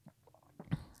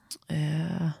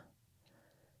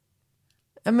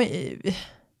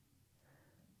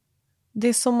det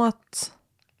är som att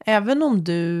även om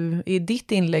du i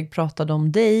ditt inlägg pratade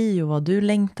om dig och vad du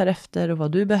längtar efter och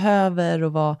vad du behöver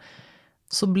och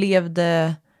så blev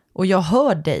det, och jag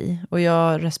hör dig och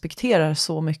jag respekterar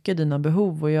så mycket dina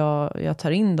behov och jag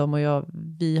tar in dem och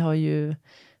vi har ju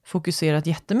fokuserat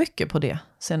jättemycket på det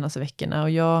senaste veckorna. Och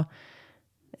jag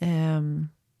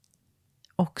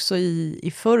också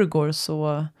i förrgår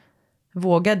så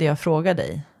vågade jag fråga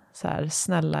dig så här,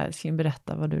 snälla älskling,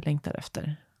 berätta vad du längtar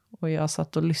efter. Och jag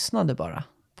satt och lyssnade bara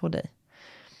på dig.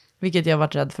 Vilket jag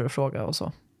varit rädd för att fråga och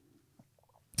så.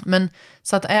 Men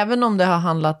så att även om det har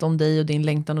handlat om dig och din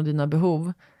längtan och dina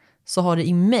behov, så har det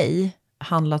i mig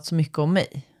handlat så mycket om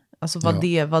mig. Alltså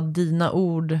vad dina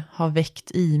ord har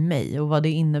väckt i mig och vad det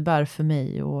innebär för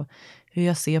mig och hur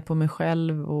jag ser på mig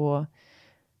själv och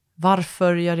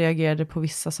varför jag reagerade på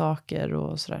vissa saker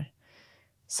och sådär.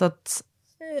 Så att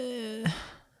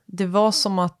det var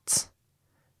som att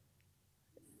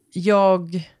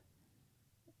jag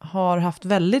har haft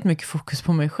väldigt mycket fokus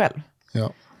på mig själv.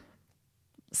 Ja.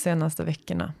 Senaste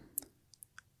veckorna.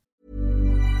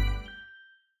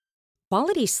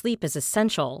 Quality sleep is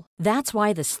essential. That's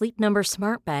why the Sleep Number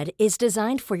Smart Bed is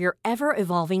designed for your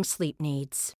ever-evolving sleep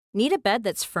needs. Need a bed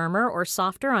that's firmer or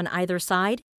softer on either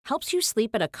side? Helps you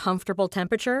sleep at a comfortable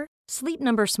temperature? Sleep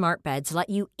Number Smart Beds let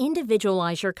you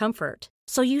individualize your comfort,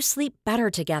 so you sleep better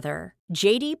together.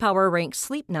 JD Power ranks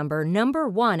Sleep Number number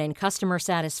 1 in customer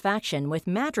satisfaction with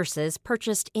mattresses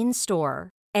purchased in-store.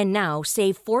 And now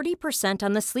save 40%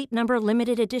 on the Sleep Number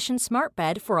Limited Edition Smart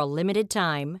Bed for a limited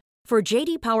time. For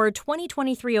JD Power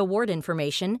 2023 award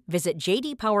information, visit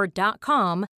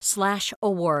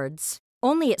jdpower.com/awards.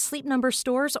 Only at Sleep Number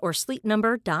stores or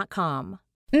sleepnumber.com.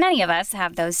 Many of us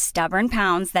have those stubborn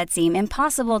pounds that seem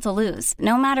impossible to lose,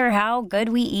 no matter how good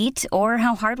we eat or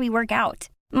how hard we work out.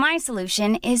 My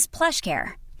solution is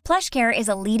PlushCare. PlushCare is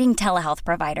a leading telehealth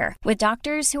provider with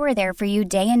doctors who are there for you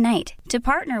day and night to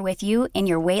partner with you in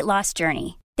your weight loss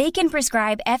journey. They can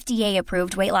prescribe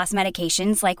FDA-approved weight loss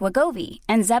medications like Wegovy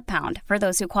and Zepbound for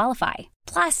those who qualify.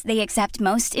 Plus, they accept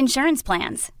most insurance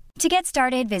plans. To get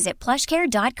started, visit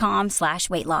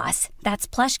plushcare.com/weightloss.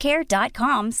 That's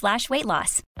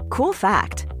plushcare.com/weightloss. Cool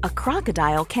fact, a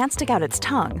crocodile can't stick out its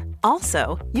tongue.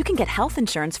 Also, you can get health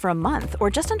insurance for a month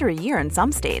or just under a year in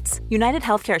some states. United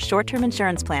Healthcare short-term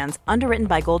insurance plans, underwritten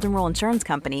by Golden Rule Insurance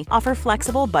Company, offer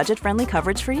flexible, budget-friendly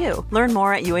coverage for you. Learn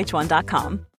more at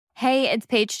uh1.com. Hey, it's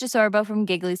Paige DeSorbo from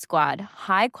Giggly Squad.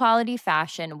 High quality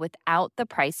fashion without the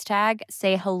price tag.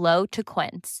 Say hello to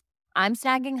Quince. I'm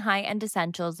snagging high-end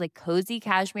essentials like cozy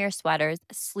cashmere sweaters,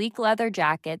 sleek leather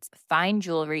jackets, fine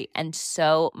jewelry, and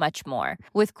so much more.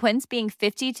 With Quince being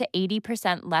 50 to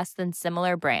 80% less than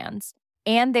similar brands.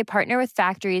 And they partner with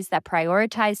factories that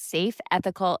prioritize safe,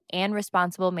 ethical, and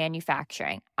responsible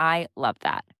manufacturing. I love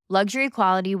that. Luxury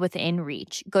quality within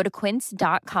reach. Go to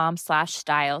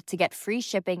quince.com/style to get free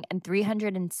shipping and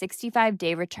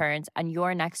 365-day returns on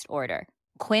your next order.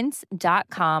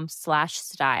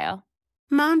 Quince.com/style.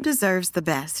 Mom deserves the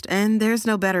best, and there's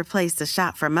no better place to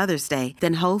shop for Mother's Day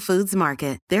than Whole Foods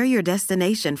Market. They're your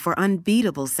destination for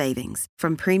unbeatable savings,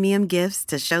 from premium gifts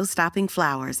to show-stopping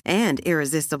flowers and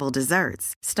irresistible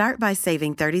desserts. Start by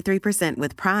saving 33%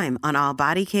 with Prime on all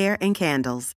body care and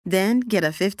candles. Then get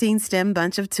a 15-stem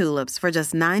bunch of tulips for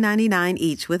just $9.99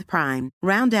 each with Prime.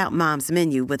 Round out Mom's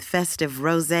menu with festive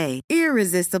rosé,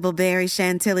 irresistible berry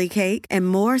chantilly cake, and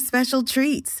more special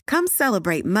treats. Come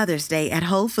celebrate Mother's Day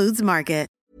at Whole Foods Market.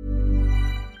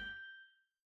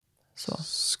 Så.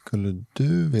 Skulle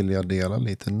du vilja dela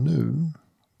lite nu,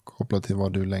 kopplat till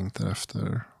vad du längtar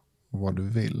efter och vad du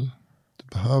vill? Du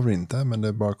behöver inte, men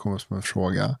det bara kommer som en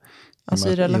fråga. Alltså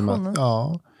i relationen?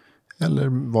 Ja, eller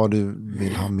vad du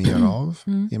vill ha mer av.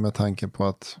 I och med tanke på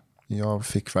att jag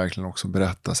fick verkligen också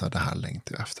berätta så här, det här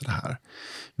längtar jag efter, det här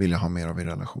vill jag ha mer av i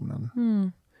relationen.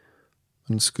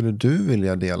 Men skulle du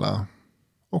vilja dela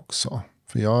också?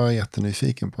 För jag är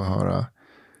jättenyfiken på att höra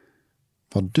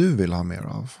vad du vill ha mer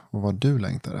av och vad du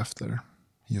längtar efter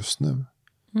just nu.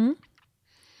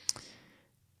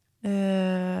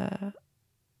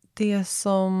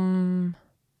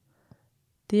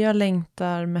 Det jag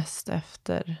längtar mest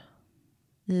efter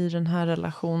i den här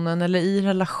relationen, eller i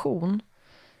relation,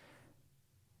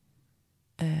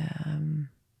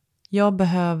 jag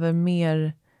behöver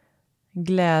mer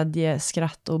glädje,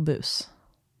 skratt och bus.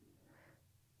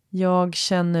 Jag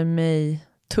känner mig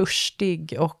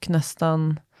törstig och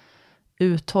nästan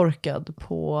uttorkad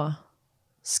på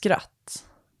skratt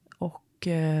och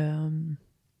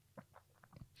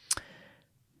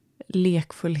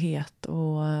lekfullhet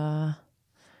och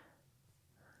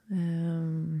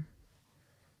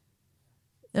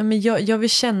ja, men jag vill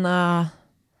känna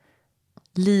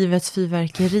livets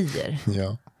fyrverkerier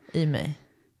i mig.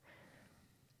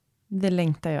 Det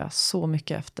längtar jag så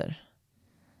mycket efter.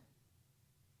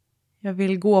 Jag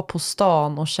vill gå på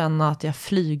stan och känna att jag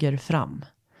flyger fram.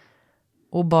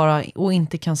 Och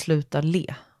inte kan sluta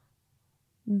le.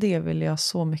 Det vill jag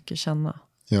så mycket känna.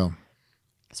 Ja.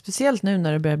 Speciellt nu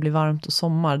när det börjar bli varmt och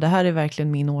sommar. Det här är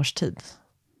verkligen min årstid.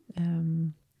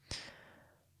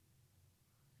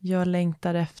 Jag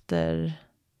längtar efter...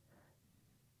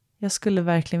 Jag skulle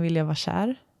verkligen vilja vara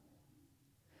kär.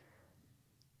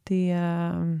 Det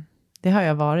har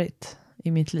jag varit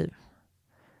i mitt liv.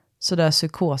 Så där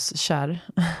psykoskär.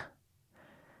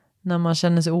 När man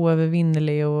känner sig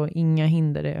oövervinnelig och inga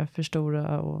hinder är för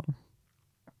stora och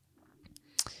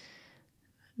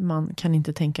man kan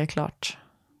inte tänka klart.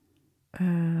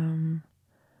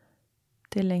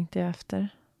 Det längtar jag efter.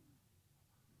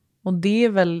 Och det är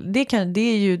väl,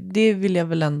 det vill jag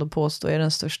väl ändå påstå är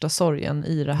den största sorgen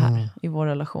i det här, i vår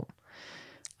relation.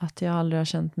 Att jag aldrig har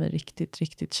känt mig riktigt,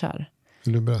 riktigt kär.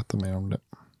 Vill du berätta mer om det?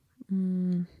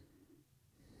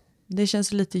 Det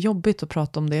känns lite jobbigt att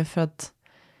prata om det, för att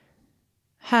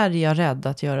här är jag rädd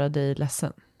att göra dig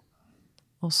ledsen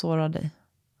och såra dig.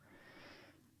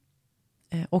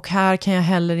 Och här kan jag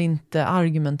heller inte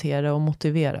argumentera och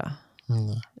motivera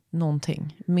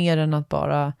någonting. Mer än att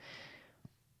bara...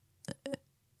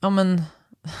 Ja, men...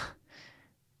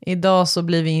 Idag så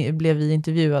blev vi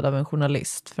intervjuade av en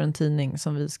journalist för en tidning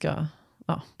som vi ska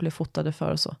bli fotade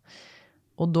för och så.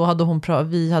 Och då hade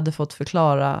vi hade fått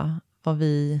förklara vad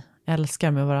vi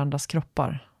älskar med varandras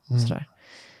kroppar. Och sådär.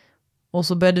 Och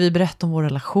så började vi berätta om vår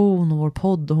relation och vår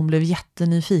podd och hon blev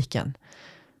jättenyfiken.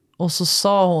 Och så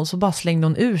sa hon, så bara slängde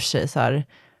hon ur sig så här: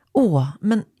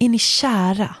 men är ni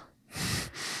kära?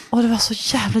 Och det var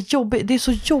så jävla jobbigt. Det är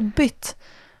så jobbigt.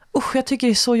 Jag tycker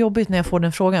det är så jobbigt när jag får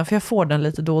den frågan. För jag får den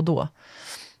lite då och då.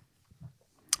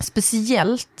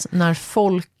 Speciellt när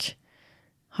folk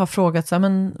har frågat så här: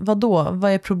 men vadå?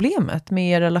 Vad är problemet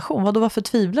med er relation? Varför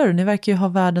tvivlar du? Ni verkar ju ha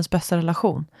världens bästa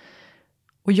relation.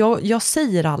 Och jag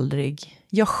säger aldrig,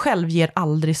 jag själv ger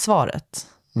aldrig svaret.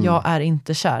 Jag är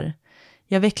inte kär.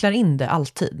 Jag vecklar in det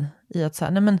alltid i att så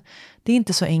här, nej men det är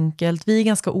inte så enkelt. Vi är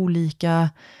ganska olika.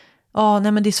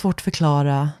 Nej men det är svårt att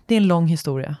förklara. Det är en lång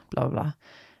historia, bla bla.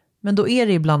 Men då är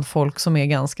det ibland folk som är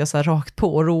ganska så här rakt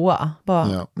på och råa.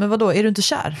 Men vadå, är du inte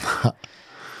kär?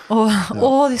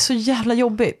 Det är så jävla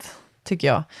jobbigt, tycker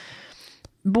jag.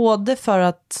 Både för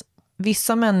att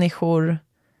vissa människor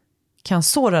kan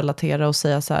så relatera och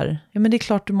säga så här: ja men det är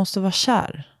klart du måste vara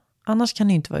kär. Annars kan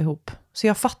ni inte vara ihop. Så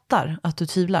jag fattar att du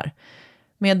tvivlar.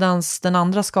 Medans den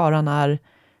andra skaran är: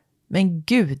 men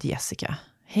gud Jessica,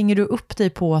 hänger du upp dig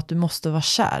på att du måste vara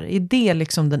kär? Är det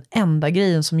liksom den enda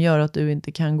grejen som gör att du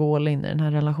inte kan gå all in i den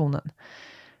här relationen?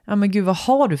 Ja men gud, vad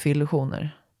har du för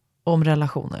illusioner om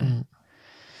relationer?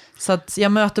 Så att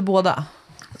jag möter båda.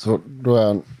 Så då är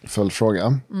en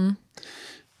följdfråga.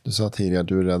 Du sa tidigare att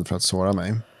du är rädd för att såra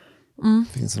mig.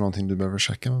 Finns det någonting du behöver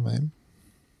checka med mig?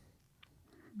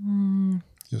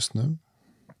 Just nu?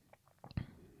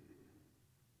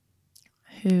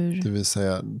 Hur? Det vill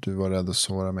säga, du var rädd att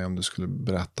såra mig om du skulle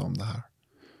berätta om det här.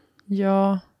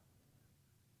 Ja,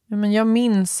 men jag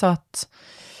minns att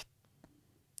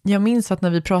när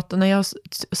vi pratade, när jag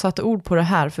satte ord på det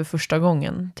här för första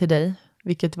gången till dig,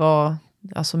 vilket var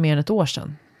alltså mer än ett år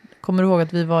sedan. Kommer du ihåg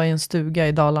att vi var i en stuga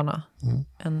i Dalarna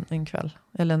en kväll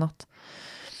eller en natt?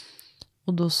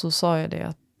 Och då så sa jag det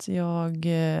att jag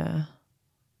är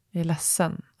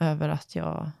ledsen över att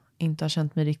jag inte har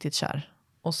känt mig riktigt kär.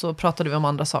 Och så pratade vi om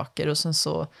andra saker. Och sen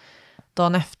så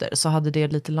dagen efter så hade det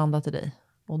lite landat i dig.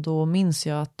 Och då minns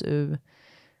jag att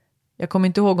jag kommer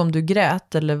inte ihåg om du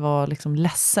grät eller var liksom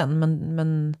ledsen.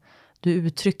 Men du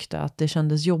uttryckte att det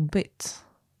kändes jobbigt.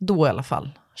 Då i alla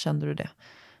fall kände du det.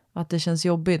 Att det känns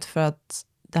jobbigt för att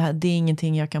det är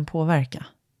ingenting jag kan påverka.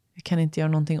 Jag kan inte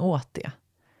göra någonting åt det.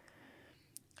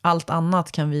 Allt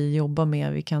annat kan vi jobba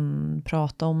med. Vi kan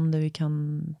prata om det. Vi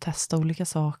kan testa olika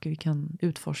saker. Vi kan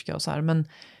utforska och så här. Men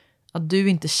att du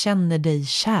inte känner dig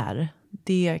kär,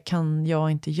 det kan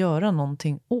jag inte göra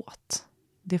någonting åt.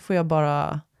 Det får jag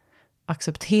bara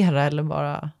acceptera eller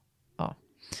bara... Ja.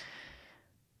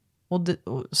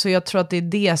 Så jag tror att det är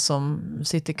det som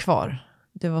sitter kvar.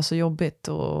 Det var så jobbigt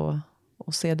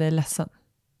att se dig ledsen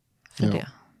för det.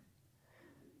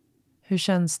 Hur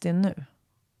känns det nu?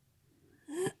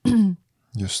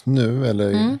 Just nu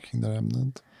eller kring det här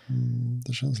ämnet?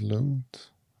 Det känns lugnt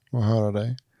att höra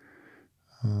dig.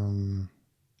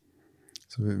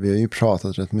 Så vi har ju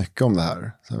pratat rätt mycket om det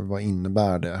här. Så vad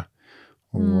innebär det?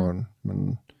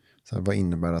 Men så här, vad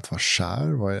innebär det att vara kär?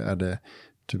 Vad är det?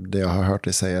 Typ det jag har hört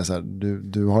dig säga så här,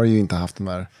 du har ju inte haft de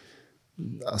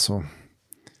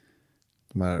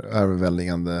här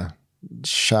överväldigande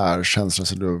kärkänslor,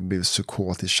 så du har blivit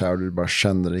psykotiskt kär och du bara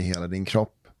känner det i hela din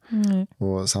kropp.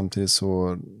 Och samtidigt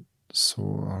så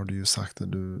har du ju sagt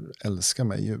att du älskar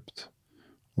mig djupt.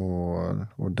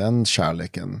 Och den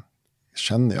kärleken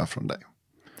känner jag från dig.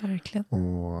 Verkligen.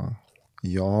 Och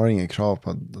jag har ingen krav på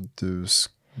att du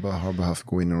har behövt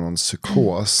gå in i någon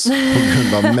psykos på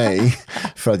grund av mig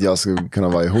för att jag ska kunna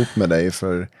vara ihop med dig.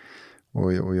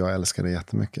 Och jag älskar dig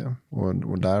jättemycket.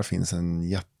 Och där finns en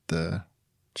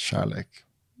jättekärlek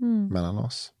mellan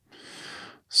oss.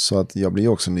 Så att jag blir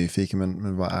också nyfiken,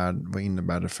 men vad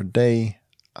innebär det för dig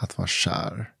att vara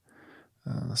kär?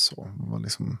 Så, vad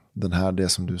liksom, det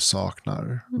som du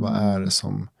saknar. Vad är det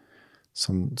som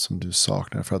du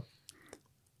saknar?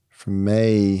 För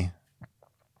mig,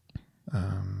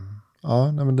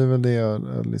 men det är väl det jag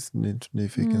är lite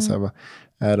nyfiken. Så här,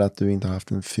 är det att du inte har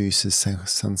haft en fysisk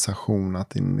sensation, att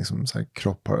din liksom, så här,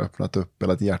 kropp har öppnat upp,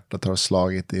 eller att hjärtat har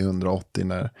slagit i 180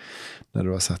 när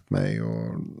du har sett mig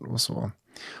och så.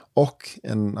 Och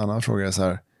en annan fråga är så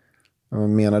här,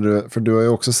 menar du, för du har ju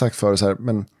också sagt förut så här,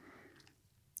 men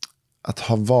att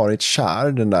ha varit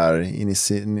kär, den där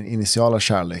initiala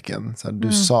kärleken, så här,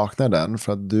 du saknar den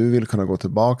för att du vill kunna gå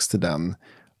tillbaks till den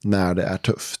när det är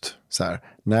tufft. Så här,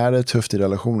 när det är tufft i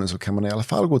relationen så kan man i alla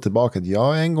fall gå tillbaka till,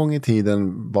 jag en gång i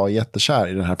tiden var jättekär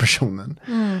i den här personen.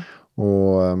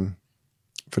 Och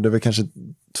för det är väl kanske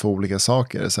två olika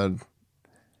saker. Så här,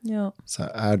 så här,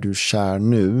 är du kär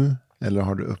nu eller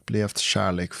har du upplevt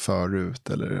kärlek förut?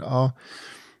 Eller,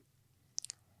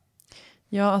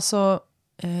 Ja, alltså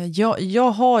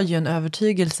jag har ju en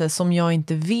övertygelse som jag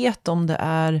inte vet om det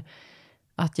är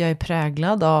att jag är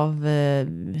präglad av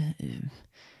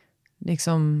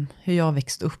liksom hur jag har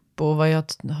växt upp och vad jag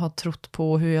har trott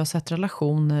på, hur jag har sett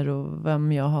relationer och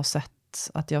vem jag har sett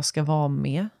att jag ska vara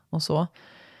med och så.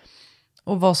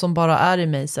 Och vad som bara är i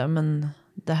mig, så här, men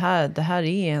det här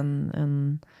är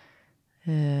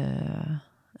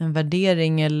en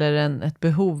värdering eller ett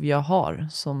behov jag har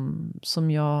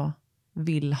som jag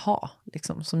vill ha,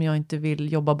 liksom, som jag inte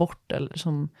vill jobba bort eller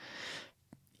som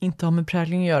inte har med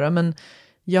prägling att göra. Men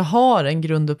jag har en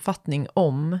grunduppfattning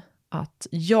om att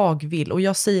jag vill, och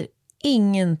jag säger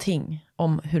ingenting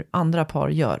om hur andra par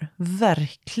gör,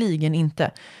 verkligen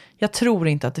inte. Jag tror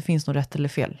inte att det finns något rätt eller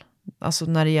fel, alltså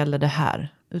när det gäller det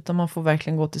här, utan man får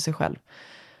verkligen gå till sig själv.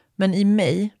 Men i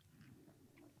mig,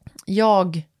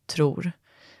 jag tror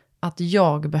att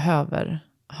jag behöver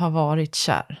ha varit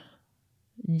kär,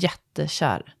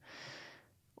 jättekär,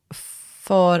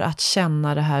 för att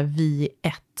känna det här vi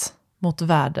ett mot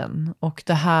världen. Och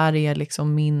det här är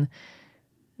liksom min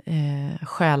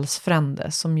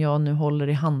själsfrände som jag nu håller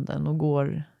i handen och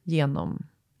går genom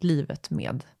livet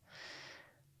med.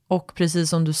 Och precis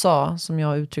som du sa, som jag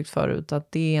har uttryckt förut,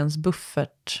 att det är ens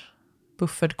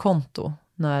buffertkonto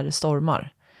när det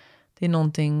stormar. Det är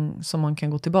någonting som man kan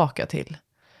gå tillbaka till.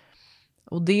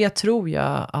 Och det tror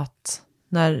jag att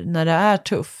när det är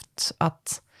tufft,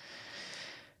 att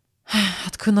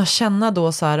kunna känna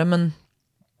då så här, men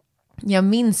jag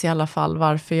minns i alla fall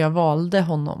varför jag valde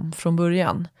honom från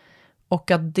början.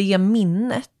 Och att det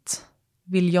minnet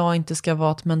vill jag inte ska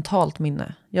vara ett mentalt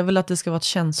minne. Jag vill att det ska vara ett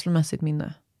känslomässigt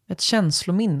minne. Ett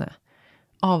känslominne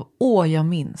av, jag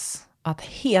minns att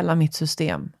hela mitt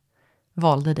system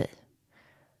valde dig.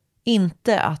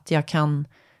 Inte att jag kan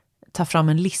ta fram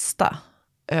en lista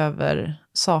över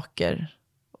saker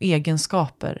och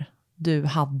egenskaper du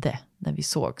hade när vi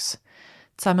sågs.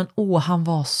 Så här, men han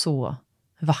var så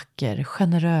vacker,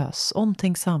 generös,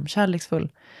 omtänksam,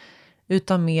 kärleksfull.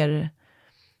 Utan mer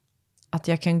att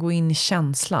jag kan gå in i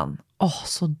känslan.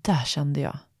 Så där kände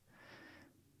jag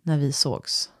när vi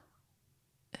sågs.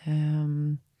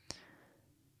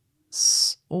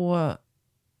 Och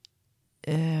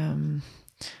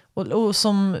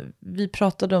som vi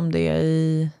pratade om det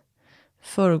i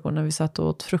förrgår när vi satt och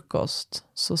åt frukost,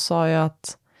 så sa jag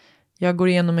att jag går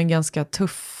igenom en ganska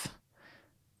tuff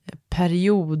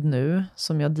period nu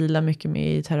som jag dealar mycket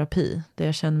med i terapi, där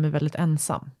jag känner mig väldigt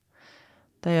ensam.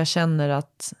 Där jag känner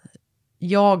att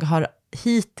jag har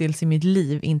hittills i mitt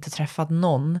liv inte träffat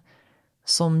någon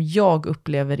som jag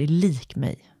upplever är lik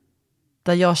mig.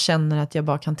 Där jag känner att jag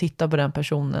bara kan titta på den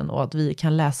personen och att vi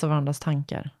kan läsa varandras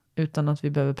tankar utan att vi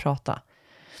behöver prata.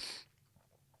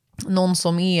 Någon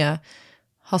som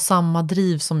har samma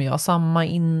driv som jag, samma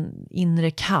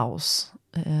inre kaos.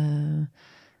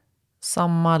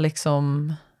 Samma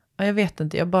liksom, jag vet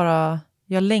inte,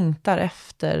 jag längtar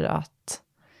efter att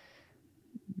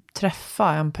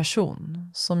träffa en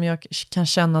person som jag kan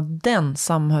känna den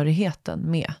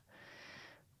samhörigheten med.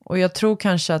 Och jag tror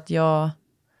kanske att jag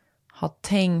har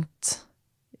tänkt,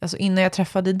 alltså innan jag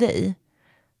träffade dig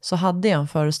så hade jag en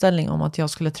föreställning om att jag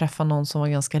skulle träffa någon som var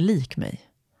ganska lik mig.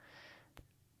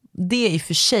 Det i och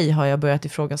för sig har jag börjat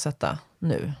ifrågasätta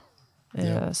nu,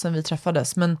 sen vi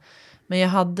träffades. Men jag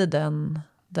hade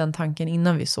den tanken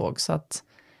innan vi såg. Så att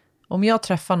om jag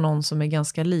träffar någon som är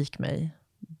ganska lik mig,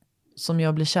 som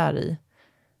jag blir kär i,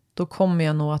 då kommer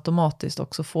jag nog automatiskt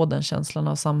också få den känslan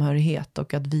av samhörighet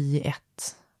och att vi är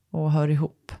ett och hör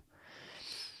ihop.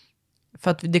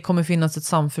 För att det kommer finnas ett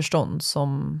samförstånd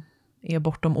som är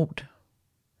bortom ord.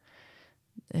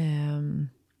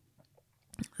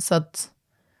 Så att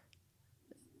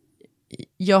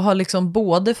jag har liksom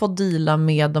både fått deala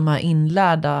med de här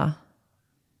inlärda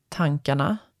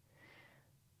tankarna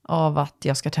av att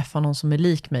jag ska träffa någon som är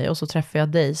lik mig, och så träffar jag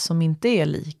dig som inte är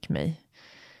lik mig.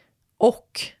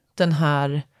 Och den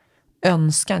här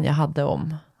önskan jag hade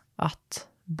om att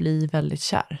bli väldigt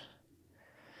kär.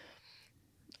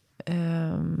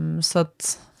 Så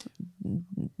att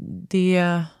det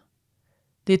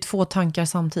är 2 tankar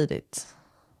samtidigt.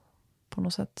 På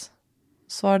något sätt.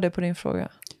 Svarar det på din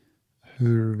fråga?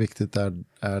 Hur viktigt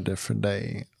är det för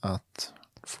dig att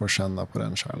få känna på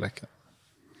den kärleken?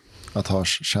 Att ha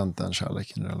känt den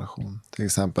kärleken i en relation. Till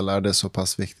exempel, är det så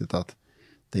pass viktigt att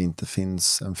det inte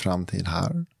finns en framtid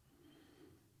här?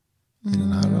 I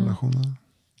den här relationen?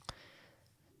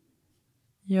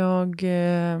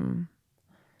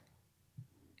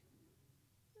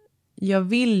 Jag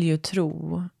vill ju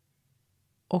tro,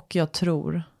 och jag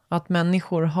tror att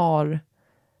människor har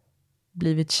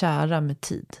blivit kära med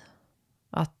tid.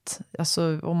 Att,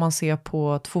 alltså, om man ser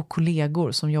på 2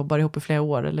 kollegor som jobbar ihop i flera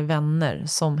år, eller vänner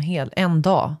som en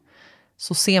dag,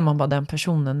 så ser man bara den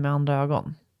personen med andra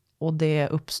ögon. Och det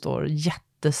uppstår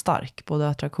jättestark både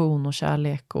attraktion och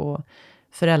kärlek och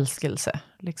förälskelse.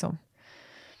 Liksom.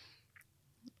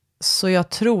 Så jag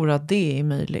tror att det är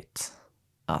möjligt.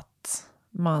 Att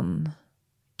man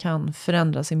kan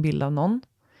förändra sin bild av någon.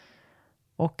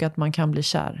 Och att man kan bli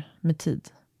kär med tid.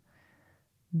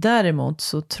 Däremot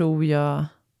så tror jag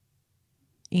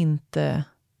inte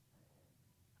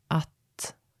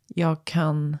att jag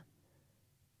kan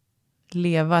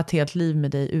leva ett helt liv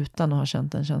med dig utan att ha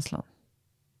känt den känslan.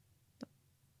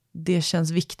 Det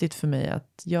känns viktigt för mig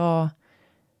att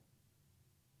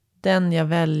den jag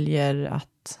väljer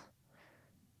att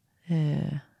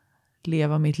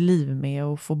leva mitt liv med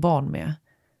och få barn med,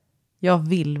 jag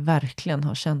vill verkligen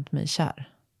ha känt mig kär.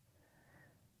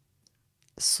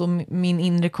 Så min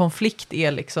inre konflikt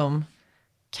är liksom,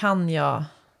 kan jag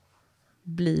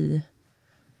bli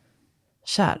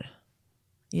kär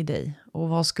i dig? Och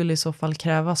vad skulle i så fall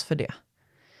krävas för det?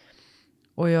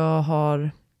 Och jag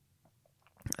har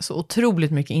så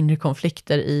otroligt mycket inre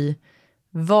konflikter i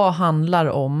vad handlar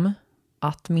om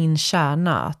att min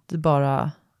kärna, att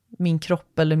bara min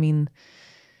kropp eller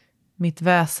mitt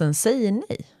väsen säger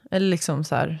nej. Eller liksom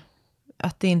så här,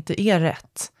 att det inte är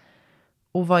rätt.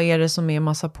 Och vad är det som är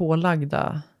massa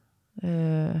pålagda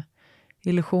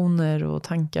illusioner och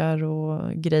tankar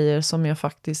och grejer som jag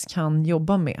faktiskt kan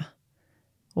jobba med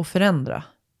och förändra.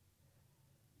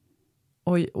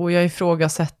 Och jag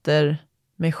ifrågasätter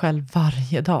mig själv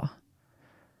varje dag.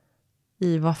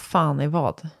 I vad fan är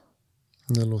vad?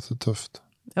 Det låter tufft.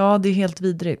 Ja, det är helt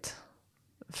vidrigt.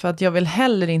 För att jag vill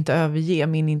heller inte överge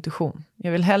min intuition.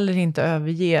 Jag vill heller inte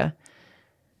överge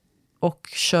och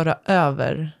köra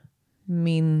över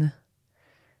min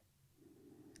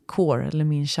core eller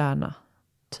min kärna.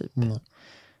 Typ.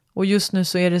 Och just nu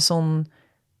så är det sån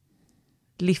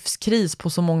livskris på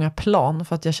så många plan.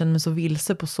 För att jag känner mig så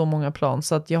vilse på så många plan.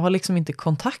 Så att jag har liksom inte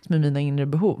kontakt med mina inre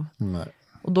behov. Nej.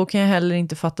 Och då kan jag heller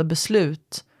inte fatta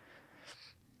beslut.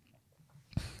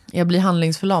 Jag blir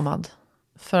handlingsförlamad.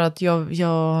 För att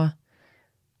jag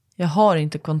har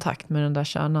inte kontakt med den där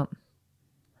kärnan.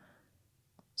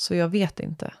 Så jag vet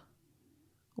inte.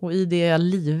 Och i det är jag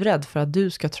livrädd för att du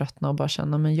ska tröttna och bara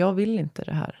känna, men jag vill inte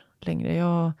det här längre.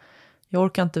 Jag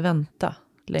orkar inte vänta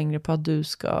längre på att du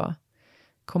ska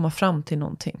komma fram till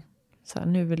någonting. Så här,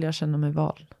 nu vill jag känna mig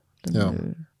val. Ja.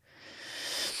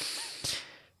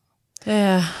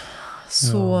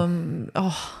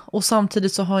 Och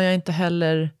samtidigt så har jag inte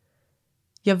heller,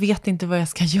 jag vet inte vad jag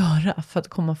ska göra för att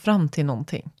komma fram till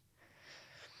någonting.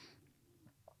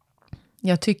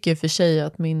 Jag tycker för sig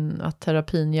att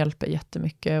terapin hjälper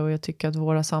jättemycket, och jag tycker att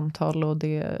våra samtal och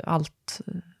allt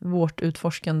vårt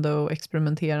utforskande och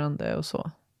experimenterande och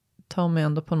så tar mig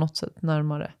ändå på något sätt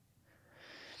närmare.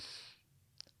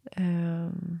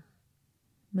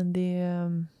 Men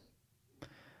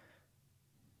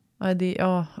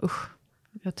usch.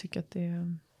 Jag tycker att det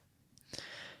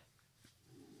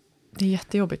är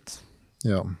jättejobbigt.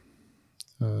 Ja,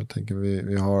 jag tänker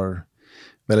vi har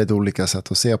väldigt olika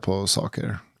sätt att se på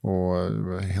saker. Och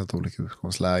helt olika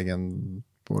utgångslägen.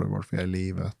 Både vart vi är i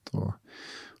livet.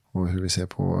 Och hur vi ser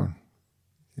på,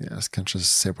 kanske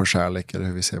ser på kärlek. Eller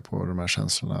hur vi ser på de här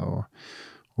känslorna.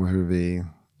 Och hur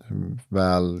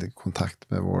väl i kontakt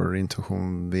med vår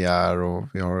intuition vi är. Och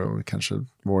vi har kanske,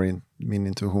 min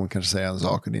intuition kanske säger en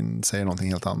sak och din säger någonting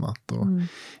helt annat. Och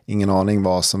ingen aning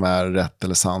vad som är rätt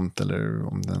eller sant. Eller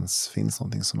om det ens finns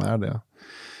någonting som är det.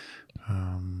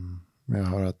 Men jag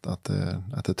hör att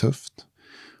det är tufft.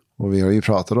 Och vi har ju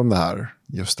pratat om det här.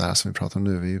 Just det här som vi pratar om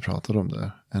nu. Vi har ju pratat om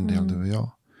det. En del du och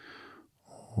jag.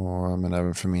 Men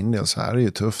även för min del så är det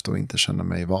ju tufft att inte känna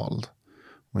mig vald.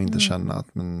 Och inte känna att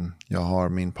jag har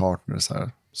min partner så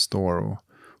här, står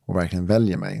och verkligen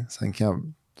väljer mig. Sen kan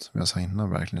jag, som jag sa innan,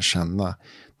 verkligen känna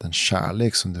den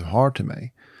kärlek som du har till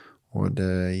mig. Och det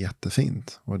är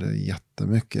jättefint. Och det är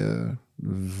jättemycket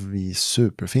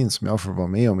superfint som jag får vara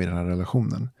med om i den här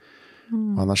relationen.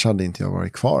 Och annars hade inte jag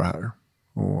varit kvar här.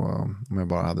 Och om jag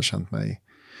bara hade känt mig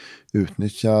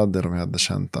utnyttjad. Eller om jag hade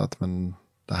känt att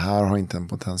det här har inte en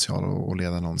potential att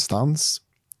leda någonstans.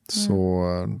 Så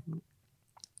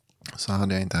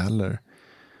hade jag inte heller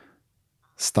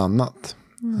stannat.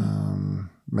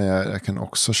 Men jag kan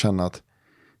också känna att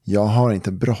jag har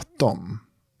inte bråttom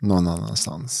någon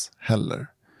annanstans heller.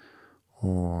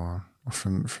 Och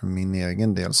för min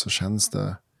egen del så känns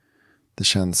det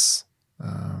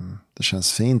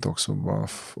känns fint också bara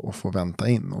att få vänta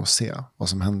in och se vad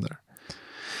som händer.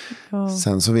 Ja.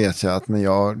 Sen så vet jag att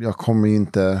jag kommer ju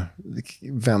inte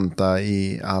vänta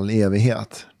i all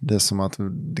evighet. Det är som att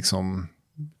liksom,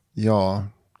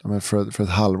 för ett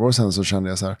halvår sedan så kände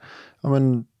jag så här,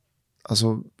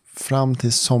 alltså fram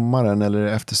till sommaren eller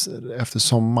efter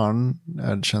sommaren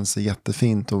känns det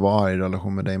jättefint att vara i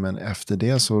relation med dig, men efter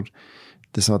det så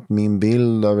det är som att min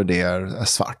bild över det är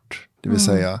svart. Det vill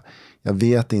säga, jag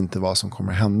vet inte vad som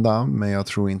kommer hända, men jag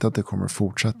tror inte att det kommer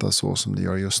fortsätta så som det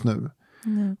gör just nu.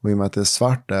 Och i och med att det är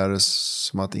svart är det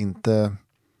som att inte,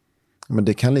 men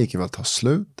det kan lika väl ta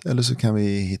slut, eller så kan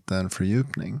vi hitta en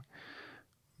fördjupning.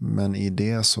 Men i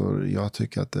det så jag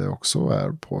tycker att det också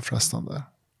är påfrestande.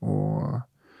 Och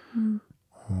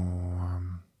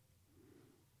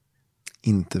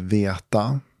inte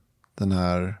veta den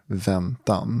här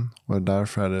väntan. Och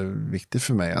därför är det viktigt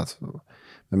för mig att,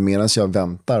 men medan jag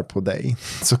väntar på dig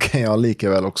så kan jag lika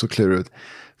väl också klura ut,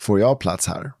 får jag plats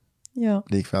här? Ja.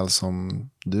 Likväl som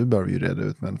du behöver ju reda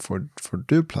ut, men får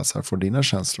du plats här? Får dina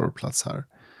känslor plats här?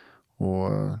 Och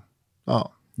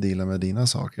dela med dina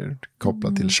saker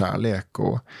kopplat till kärlek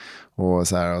och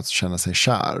så här, att känna sig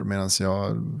kär, medan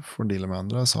jag får dela med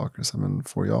andra saker. Så, men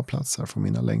får jag plats här? Får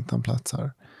mina längtan plats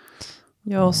här?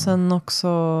 Ja, och sen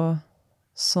också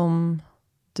som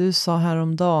du sa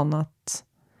häromdagen att,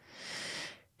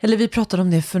 eller vi pratade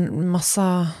om det för en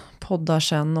massa poddar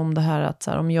sen, om det här att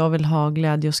så här, om jag vill ha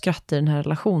glädje och skratt i den här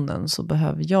relationen så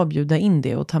behöver jag bjuda in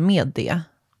det och ta med det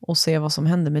och se vad som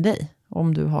händer med dig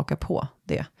om du hakar på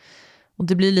det. Och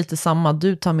det blir lite samma,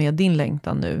 du tar med din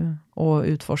längtan nu och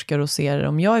utforskar och ser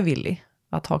om jag är villig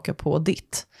att haka på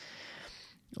ditt.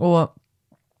 Och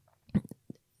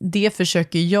det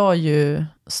försöker jag ju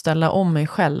ställa om mig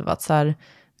själv, att så här,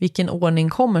 vilken ordning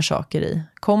kommer saker i?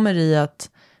 Kommer i att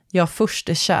jag först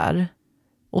är kär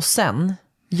och sen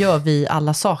gör vi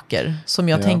alla saker som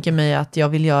jag tänker mig att jag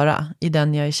vill göra i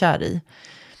den jag är kär i.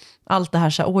 Allt det här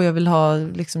så här, jag vill ha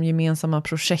liksom gemensamma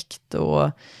projekt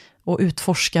och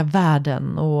utforska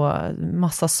världen och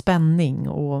massa spänning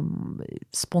och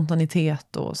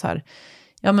spontanitet och så här.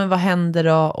 Ja, men vad händer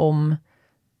då om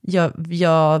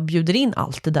jag bjuder in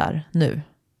allt det där nu,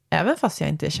 även fast jag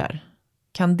inte är kär?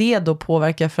 Kan det då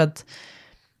påverka? För att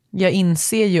jag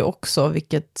inser ju också,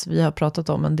 vilket vi har pratat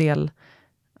om en del,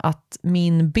 att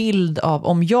min bild av,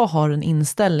 om jag har en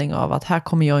inställning av att här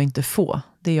kommer jag inte få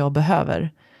det jag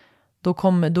behöver,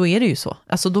 då är det ju så.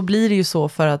 Alltså då blir det ju så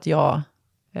för att jag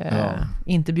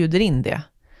inte bjuder in det.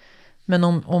 Men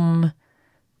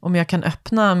om jag kan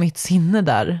öppna mitt sinne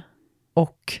där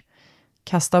och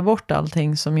kasta bort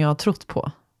allting som jag har trott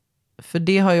på. För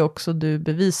det har ju också du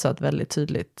bevisat väldigt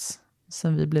tydligt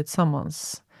sen vi blev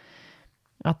tillsammans.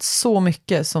 Att så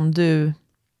mycket som du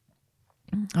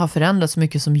har förändrats, så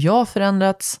mycket som jag har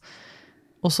förändrats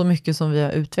och så mycket som vi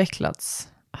har utvecklats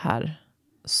här,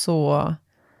 så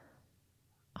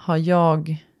har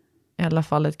jag i alla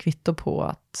fall ett kvitto på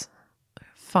att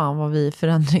fan vad vi är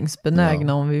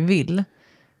förändringsbenägna om vi vill.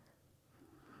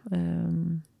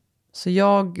 Så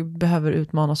jag behöver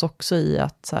utmanas också i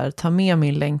att så här, ta med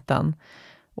min längtan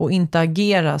och inte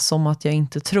agera som att jag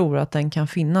inte tror att den kan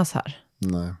finnas här.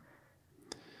 Nej.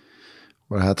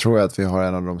 Och det här tror jag att vi har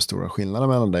en av de stora skillnaderna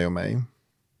mellan dig och mig.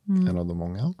 En av de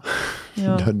många.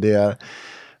 Ja. Det är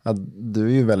att du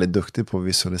är ju väldigt duktig på att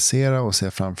visualisera och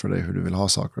se framför dig hur du vill ha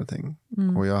saker och ting.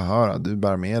 Och jag hör att du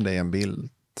bär med dig en bild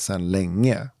sedan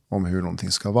länge om hur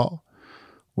någonting ska vara.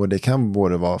 Och det kan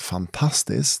både vara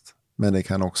fantastiskt, men det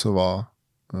kan också vara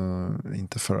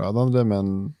inte förödande,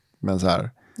 men så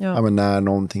här, men när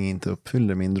någonting inte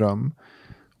uppfyller min dröm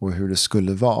och hur det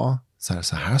skulle vara,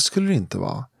 så här skulle det inte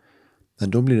vara.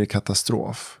 Men då blir det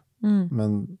katastrof.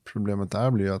 Men problemet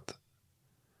där blir ju att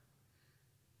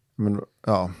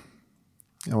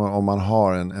om man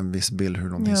har en viss bild hur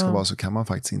någonting ska vara, så kan man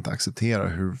faktiskt inte acceptera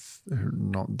hur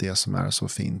det som är så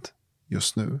fint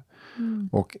just nu.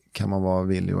 Och kan man vara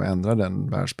villig att ändra den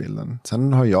världsbilden.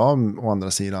 Sen har jag å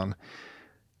andra sidan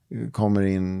kommer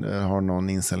in, har någon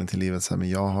inställning till livet så här, men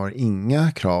jag har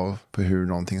inga krav på hur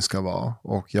någonting ska vara.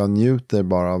 Och jag njuter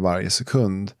bara av varje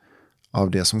sekund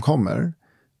av det som kommer.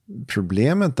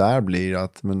 Problemet där blir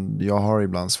att jag har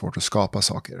ibland svårt att skapa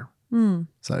saker.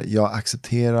 Så här, jag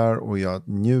accepterar och jag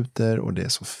njuter och det är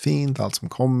så fint allt som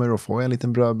kommer, och får jag en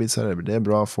liten brödbit så här, det är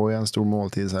bra, får jag en stor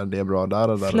måltid så här, det är bra,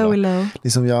 där. Flow.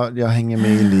 Liksom jag hänger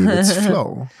med i livets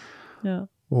flow. Ja.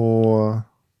 Och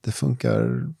det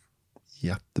funkar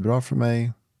jättebra för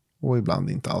mig och ibland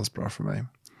inte alls bra för mig.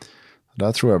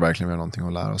 Där tror jag verkligen vi har någonting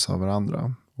att lära oss av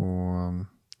varandra. Och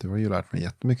det har ju lärt mig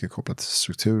jättemycket kopplat till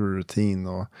struktur och rutin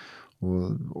och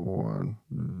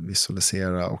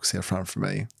visualisera och se framför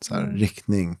mig så här,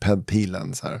 riktning,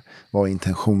 pilen så här, vad är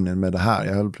intentionen med det här?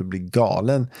 Jag höll på att bli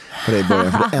galen på det i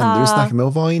början, för det enda du snackar med,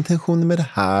 och vad är intentionen med det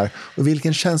här? Och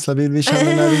vilken känsla vill vi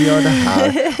känna när vi gör det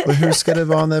här? Och hur ska det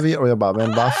vara när vi... Och jag bara,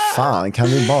 men vad fan, kan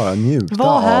vi bara njuta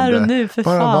av här det? och nu, för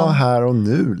bara fan. vara här och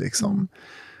nu liksom.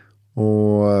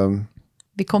 Och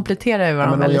vi kompletterar ju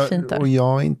varandra väldigt fint där. Och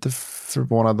jag är inte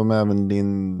förvånad om även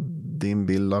din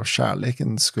bild av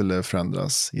kärleken skulle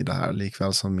förändras i det här.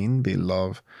 Likväl som min bild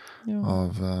av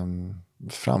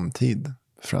framtid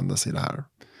förändras i det här.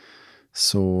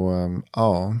 Så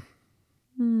ja.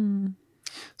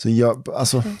 Så jag,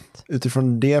 alltså,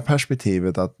 utifrån det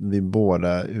perspektivet att vi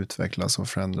båda utvecklas och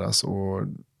förändras, och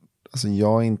alltså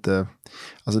jag inte,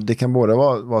 alltså det kan både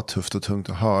vara tufft och tungt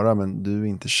att höra, men du är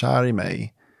inte kär i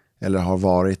mig eller har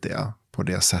varit det på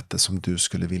det sättet som du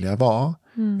skulle vilja vara.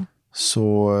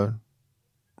 Så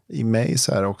i mig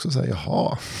så är det också så här,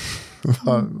 jaha,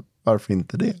 varför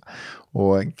inte det?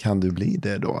 Och kan du bli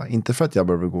det då? Inte för att jag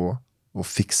behöver gå och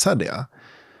fixa det,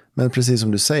 men precis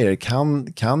som du säger,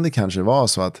 kan det kanske vara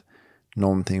så att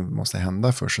någonting måste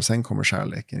hända först och sen kommer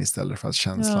kärleken istället för att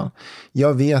känslan.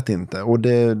 Jag vet inte, och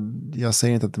jag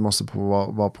säger inte att det måste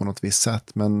vara på något visst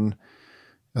sätt, men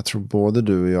jag tror både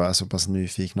du och jag är så pass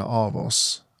nyfikna av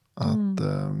oss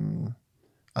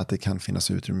att det kan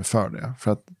finnas utrymme för det.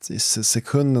 För att i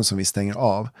sekunden som vi stänger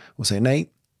av och säger nej,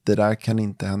 det där kan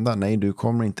inte hända. Nej, du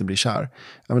kommer inte bli kär.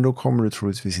 Ja, men då kommer du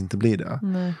troligtvis inte bli det.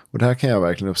 Nej. Och det här kan jag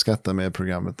verkligen uppskatta med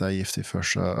programmet där Gift i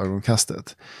första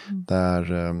ögonkastet.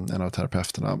 Där en av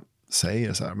terapeuterna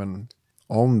säger så här, men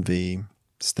om vi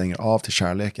stänger av till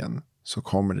kärleken så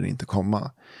kommer den inte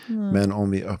komma. Men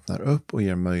om vi öppnar upp och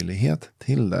ger möjlighet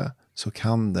till det, så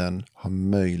kan den ha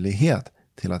möjlighet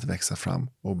till att växa fram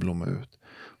och blomma ut.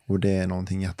 Och det är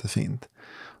någonting jättefint.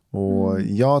 Och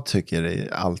jag tycker det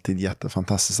är alltid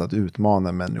jättefantastiskt att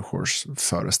utmana människors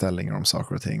föreställningar om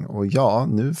saker och ting. Och ja,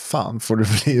 nu fan får du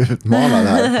bli utmanad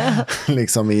här.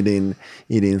 Liksom i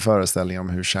din föreställning om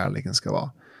hur kärleken ska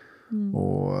vara.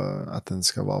 Och att den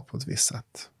ska vara på ett visst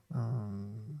sätt.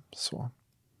 Så.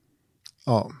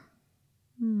 Ja.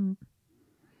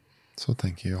 Så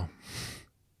tänker jag.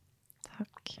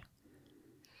 Tack.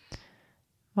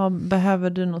 Vad behöver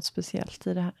du något speciellt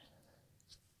i det här?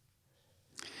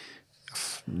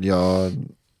 Jag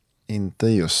inte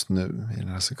just nu i den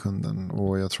här sekunden.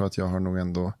 Och jag tror att jag har nog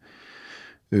ändå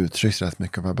uttryckt rätt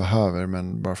mycket vad jag behöver.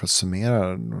 Men bara för att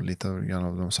summera lite grann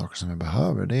av de saker som jag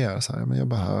behöver. Det är så här, men jag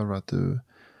behöver att du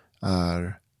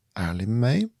är ärlig med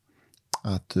mig.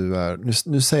 Att du är,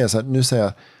 nu säger jag så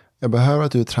här, jag behöver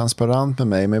att du är transparent med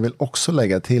mig, men jag vill också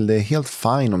lägga till, det är helt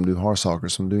fine om du har saker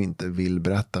som du inte vill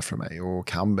berätta för mig och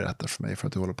kan berätta för mig för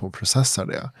att du håller på att processa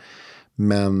det.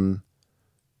 Men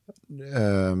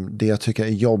det jag tycker är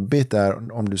jobbigt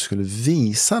är om du skulle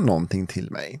visa någonting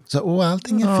till mig. Så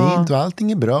allting är fint och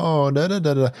allting är bra.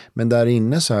 Men där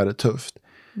inne så är det tufft.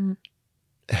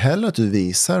 Hellre att du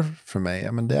visar för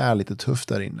mig, men det är lite tufft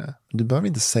där inne. Du behöver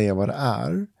inte säga vad det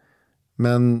är.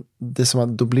 Men det är som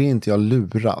att då blir inte jag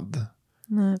lurad.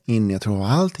 In jag tror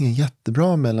allting är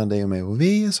jättebra mellan dig och mig. Och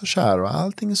vi är så kära och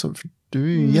allting är så... Du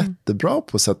är ju jättebra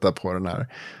på att sätta på den här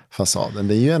fasaden.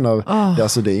 Det är ju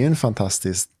alltså det är ju en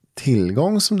fantastisk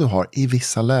tillgång som du har i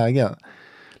vissa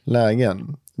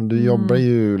lägen. Du jobbar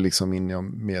ju liksom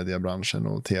inom mediebranschen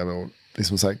och tv och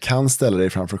liksom så här, kan ställa dig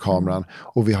framför kameran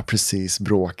och vi har precis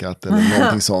bråkat eller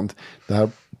någonting sånt. Det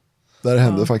här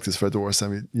hände faktiskt för ett år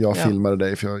sedan. Jag filmade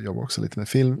dig, för jag jobbar också lite med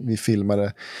film.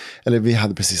 Vi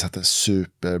hade precis haft en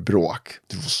superbråk.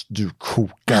 Du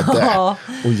kokade.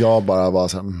 Och jag bara var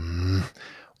så här,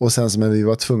 Och sen men vi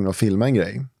var tvungna att filma en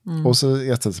grej. Och så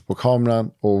jag sätter på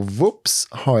kameran och whoops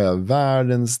har jag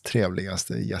världens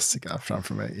trevligaste Jessica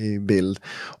framför mig i bild.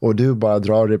 Och du bara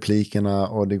drar replikerna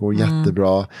och det går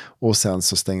jättebra. Och sen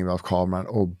så stänger vi av kameran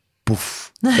och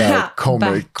puff, där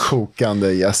kommer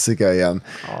kokande Jessica igen.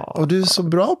 Och du är så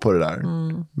bra på det där.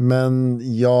 Men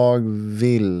jag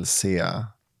vill se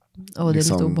det är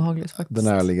lite obehagligt faktiskt. den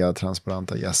ärliga,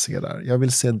 transparenta Jessica där. Jag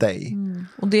vill se dig.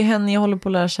 Och det är henne jag håller på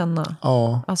att lära känna.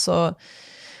 Ja. Alltså,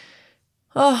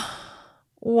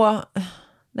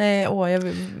 jag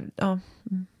vill,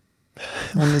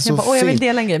 Hon är så jag vill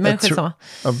dela en grej, men skitsamma.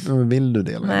 Vill du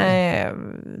dela en grej?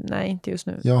 Nej, inte just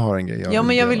nu. Jag har en grej.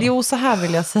 Så här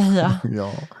vill jag säga.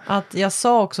 Ja. Att jag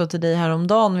sa också till dig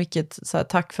häromdagen, vilket så här,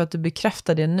 tack för att du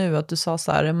bekräftar det nu, att du sa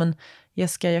så här, men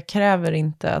Jessica, jag kräver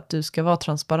inte att du ska vara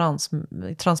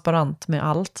transparent med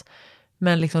allt,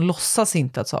 men liksom låtsas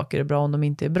inte att saker är bra om de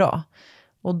inte är bra.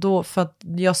 Och då, för att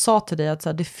jag sa till dig att så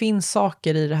här, det finns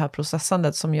saker i det här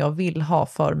processandet som jag vill ha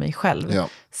för mig själv. Ja.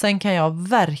 Sen kan jag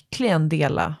verkligen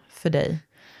dela för dig.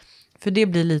 För det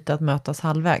blir lite att mötas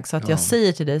halvvägs. Så att jag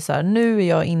säger till dig så här, nu är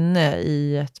jag inne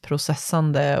i ett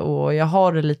processande och jag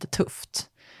har det lite tufft.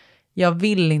 Jag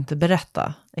vill inte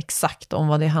berätta exakt om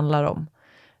vad det handlar om.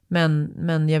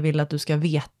 Men jag vill att du ska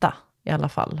veta i alla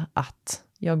fall att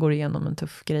jag går igenom en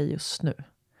tuff grej just nu.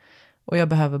 Och jag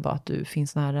behöver bara att du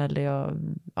finns nära eller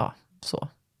så.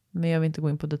 Men jag vill inte gå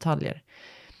in på detaljer.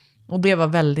 Och det var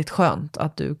väldigt skönt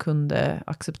att du kunde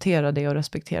acceptera det och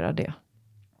respektera det.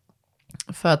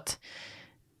 För att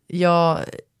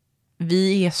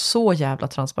vi är så jävla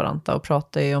transparenta och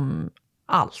pratar ju om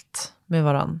allt med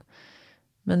varann.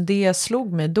 Men det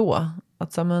slog mig då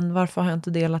att men varför har jag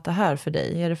inte delat det här för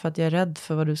dig? Är det för att jag är rädd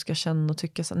för vad du ska känna och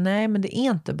tycka? Så, nej, men det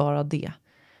är inte bara det.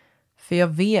 För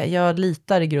jag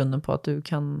litar i grunden på att du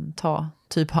kan ta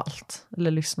typ allt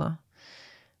eller lyssna.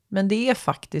 Men det är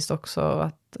faktiskt också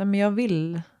att jag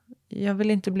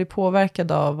vill inte bli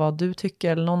påverkad av vad du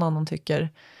tycker eller någon annan tycker.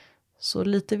 Så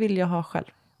lite vill jag ha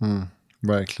själv.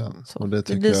 Verkligen. Så, och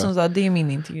det blir som så här, det är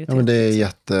min integritet. Ja, men det är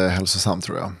jättehälsosamt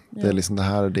tror jag. Ja. Det är liksom, det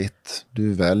här är ditt.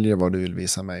 Du väljer vad du vill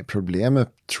visa mig. Problemet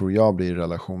tror jag blir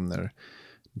relationer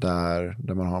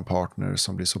där man har en partner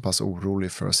som blir så pass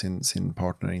orolig för sin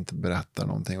partner inte berättar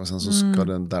någonting. Och sen så ska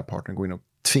den där partnern gå in och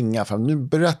tvinga fram. Nu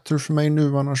berättar du för mig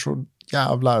nu, annars så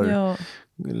jävlar. Ja.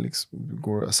 Liksom,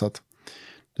 så att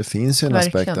det finns ju en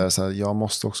aspekt där så att jag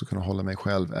måste också kunna hålla mig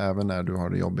själv även när du har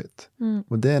det jobbigt.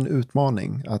 Och det är en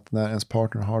utmaning att när ens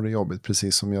partner har det jobbigt,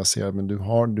 precis som jag ser, men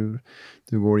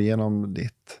du går igenom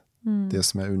det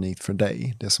som är unikt för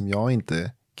dig, det som jag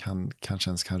inte kanske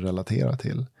ens kan relatera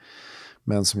till,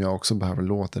 men som jag också behöver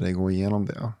låta dig gå igenom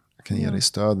det. Jag kan ge dig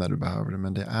stöd när du behöver det,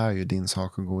 men det är ju din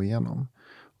sak att gå igenom.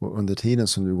 Och under tiden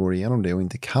som du går igenom det och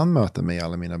inte kan möta mig i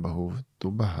alla mina behov,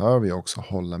 då behöver jag också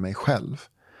hålla mig själv.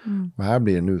 Och här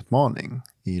blir en utmaning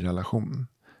i relation.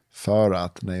 För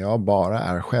att när jag bara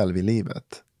är själv i livet,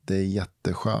 det är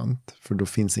jätteskönt. För då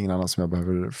finns ingen annan som jag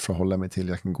behöver förhålla mig till.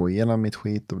 Jag kan gå igenom mitt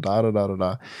skit och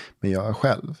där. Men jag är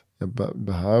själv. Jag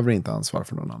behöver inte ansvar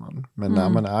för någon annan. Men när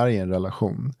man är i en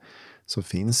relation så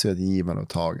finns ju ett givande och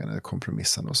tagande, ett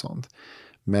kompromissande och sånt.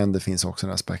 Men det finns också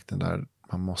en aspekten där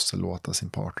man måste låta sin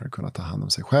partner kunna ta hand om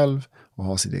sig själv och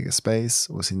ha sitt eget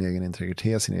space och sin egen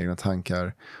integritet, sina egna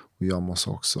tankar. Och jag måste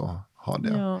också ha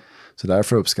det. Ja. Så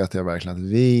därför uppskattar jag verkligen att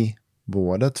vi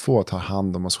båda två tar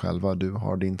hand om oss själva. Du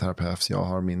har din terapeut, jag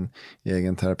har min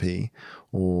egen terapi.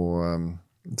 Och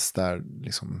där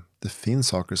liksom, det finns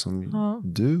saker som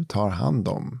du tar hand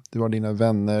om. Du har dina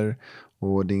vänner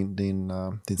och din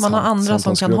man har andra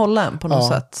som kan hålla en på något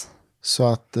sätt. Så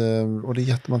att, och det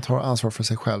är man tar ansvar för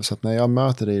sig själv. Så att när jag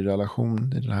möter dig i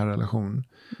den här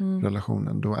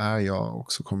relationen, då är jag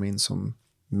också kommer in som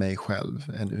mig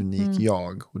själv, en unik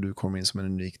jag, och du kommer in som en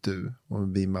unik du,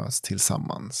 och vi möts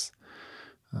tillsammans.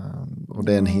 Och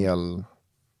det är en hel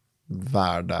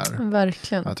värld där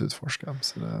verkligen att utforska.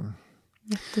 Så det...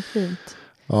 Jättefint.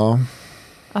 Ja.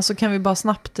 Alltså kan vi bara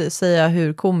snabbt säga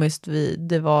hur komiskt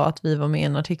det var att vi var med i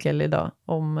en artikel idag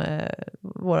om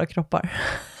våra kroppar.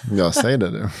 Jag säger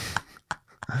det.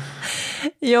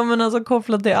 Ja, men alltså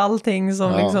kopplat till allting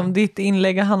som liksom ditt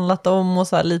inlägg har handlat om och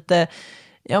så här lite,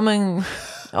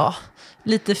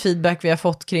 lite feedback vi har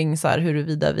fått kring så här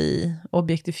huruvida vi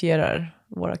objektifierar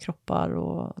våra kroppar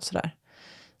och sådär.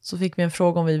 Så fick vi en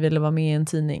fråga om vi ville vara med i en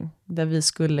tidning där vi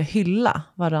skulle hylla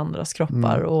varandras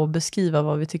kroppar och beskriva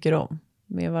vad vi tycker om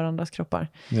med varandras kroppar.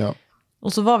 Ja.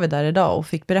 Och så var vi där idag och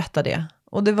fick berätta det.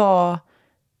 Och det var,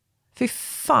 fy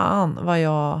fan vad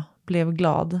jag blev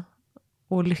glad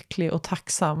och lycklig och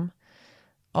tacksam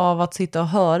av att sitta och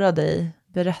höra dig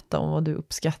berätta om vad du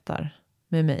uppskattar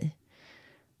med mig.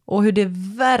 Och hur det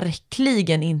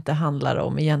verkligen inte handlar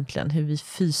om egentligen hur vi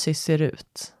fysiskt ser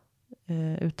ut.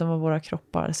 Utan vad våra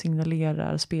kroppar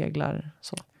signalerar, speglar.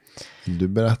 Så. Du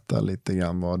berättar lite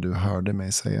grann vad du hörde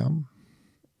mig säga.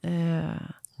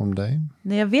 om dig?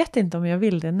 Nej, jag vet inte om jag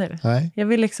vill det nu. Nej. Jag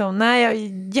vill liksom, jag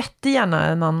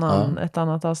jättegärna ett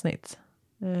annat avsnitt.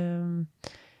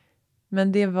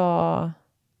 Men det var,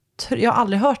 jag har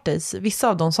aldrig hört dig, vissa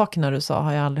av de sakerna du sa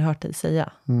har jag aldrig hört dig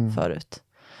säga förut.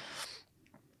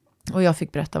 Och jag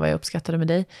fick berätta vad jag uppskattade med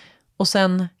dig. Och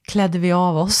sen klädde vi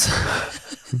av oss.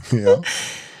 Ja.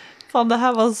 Fan, det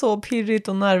här var så pirrigt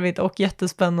och nervigt och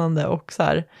jättespännande och så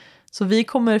här. Så vi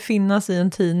kommer finnas i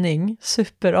en tidning,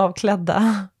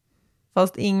 superavklädda.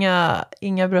 Fast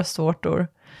inga bröstvårtor,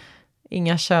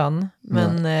 inga kön,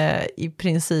 men i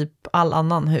princip all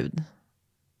annan hud.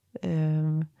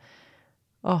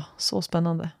 Så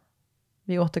spännande.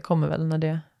 Vi återkommer väl när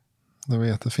det... Det var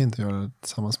jättefint att göra det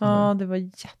tillsammans med dig. Ja, det var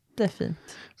jättefint.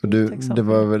 För det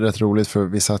var rätt roligt, för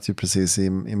vi satt ju precis i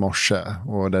morse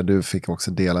och där du fick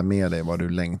också dela med dig vad du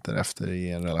längtar efter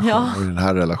i en relation och i den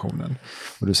här relationen.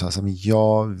 Och du sa så här,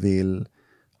 jag vill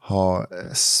ha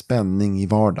spänning i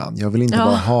vardagen. Jag vill inte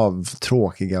bara ha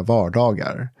tråkiga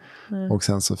vardagar. Och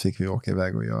sen så fick vi åka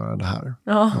iväg och göra det här.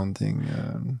 Ja.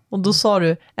 Och då sa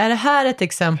du, är det här ett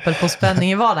exempel på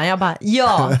spänning i vardagen? Jag bara,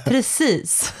 ja,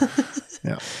 precis.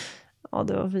 Ja,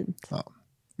 det var fint. Ja.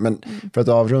 Men för att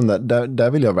avrunda, där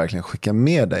vill jag verkligen skicka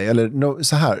med dig. Eller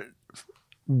så här,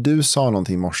 du sa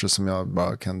någonting i morse som jag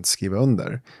bara kan skriva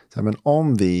under. Så här, men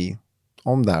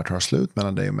om det här tar slut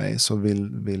mellan dig och mig, så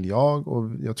vill jag,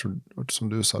 och jag tror som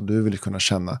du sa, du vill kunna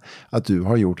känna att du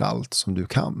har gjort allt som du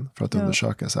kan för att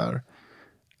undersöka så här,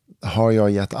 har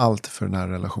jag gett allt för den här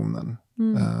relationen?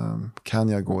 Kan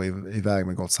jag gå iväg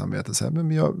med gott samvete och säga,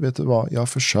 men vet du vad, jag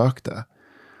försökte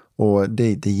och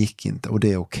det gick inte och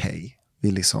det är okej.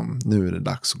 Nu är det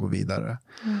dags att gå vidare.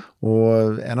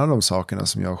 Och en av de sakerna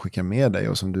som jag skickar med dig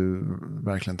och som du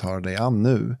verkligen tar dig an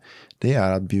nu, det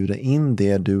är att bjuda in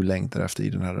det du längtar efter i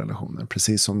den här relationen.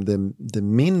 Precis som det är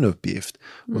min uppgift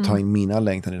att ta in mina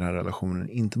längtan i den här relationen.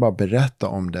 Inte bara berätta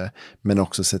om det, men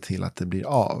också se till att det blir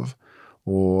av.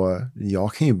 Och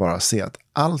jag kan ju bara se att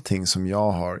allting som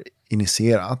jag har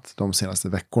initierat de senaste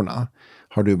veckorna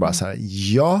har du bara så här,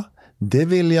 ja, det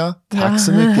vill jag. Tack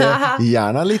så mycket.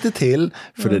 Gärna lite till.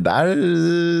 För det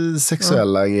där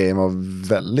sexuella grejen var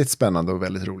väldigt spännande och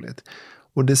väldigt roligt.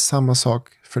 Och det är samma sak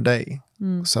för dig.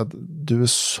 Så att du är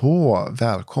så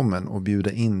välkommen att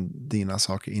bjuda in dina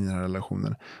saker in i den här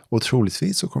relationen. Och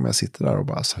troligtvis så kommer jag sitta där och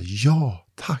bara säga, ja,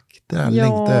 tack. Det här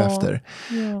längtar jag efter.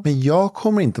 Ja. Men jag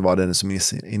kommer inte vara den som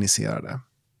initierar det.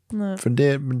 Nej. För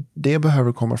det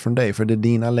behöver komma från dig. För det är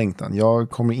dina längtan. Jag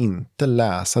kommer inte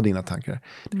läsa dina tankar.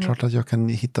 Det är klart att jag kan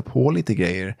hitta på lite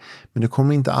grejer. Men det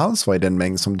kommer inte alls vara i den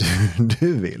mängd som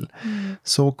du vill.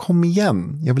 Så kom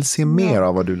igen. Jag vill se mer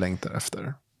av vad du längtar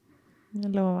efter.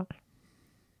 Jag lovar.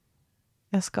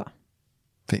 Jag ska.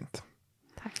 Fint.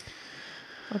 Tack.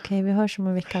 Okej, vi hörs om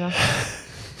en vecka då.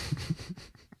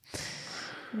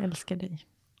 Jag älskar dig.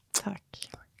 Tack.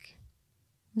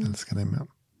 Jag älskar dig med.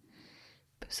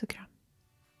 Puss och kram.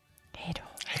 Hej då.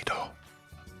 Hej då.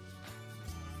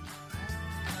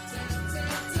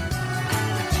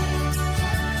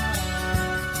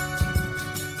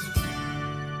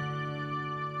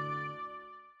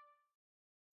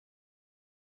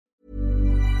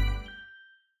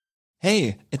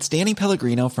 Hey, it's Danny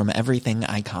Pellegrino from Everything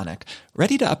Iconic.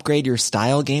 Ready to upgrade your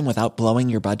style game without blowing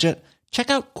your budget?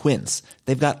 Check out Quince.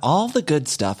 They've got all the good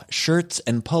stuff, shirts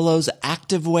and polos,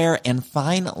 activewear, and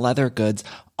fine leather goods,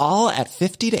 all at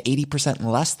 50 to 80%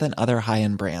 less than other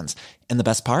high-end brands. And the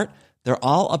best part? They're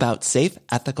all about safe,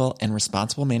 ethical, and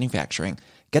responsible manufacturing.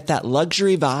 Get that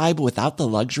luxury vibe without the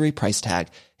luxury price tag.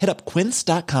 Hit up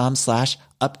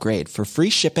quince.com/upgrade for free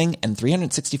shipping and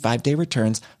 365-day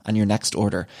returns on your next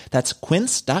order. That's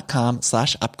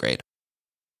quince.com/upgrade.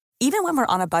 Even when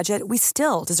we're on a budget, we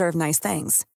still deserve nice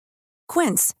things.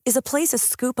 Quince is a place to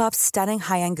scoop up stunning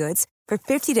high-end goods for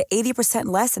 50 to 80%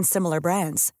 less than similar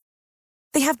brands.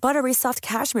 They have buttery soft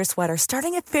cashmere sweaters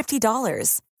starting at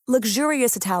 $50,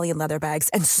 luxurious Italian leather bags,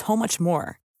 and so much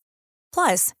more.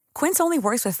 Plus, Quince only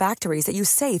works with factories that use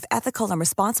safe, ethical, and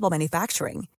responsible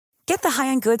manufacturing. Get the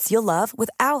high-end goods you'll love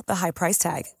without the high price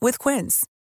tag with Quince.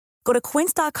 Go to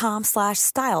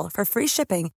quince.com/style for free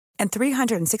shipping and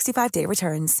 365-day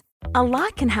returns. A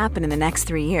lot can happen in the next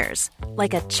 3 years.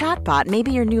 Like a chatbot may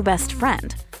be your new best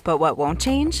friend. But what won't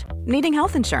change? Needing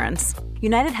health insurance.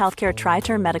 United Healthcare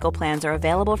Tri-Term Medical Plans are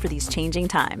available for these changing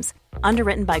times.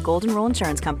 Underwritten by Golden Rule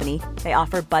Insurance Company, they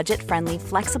offer budget-friendly,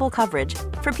 flexible coverage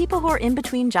for people who are in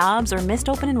between jobs or missed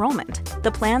open enrollment.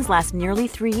 The plans last nearly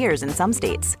 3 years in some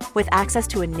states, with access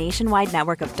to a nationwide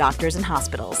network of doctors and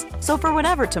hospitals. So for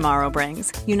whatever tomorrow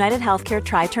brings, United Healthcare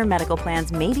Tri-Term Medical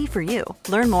Plans may be for you.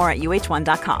 Learn more at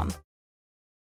uh1.com.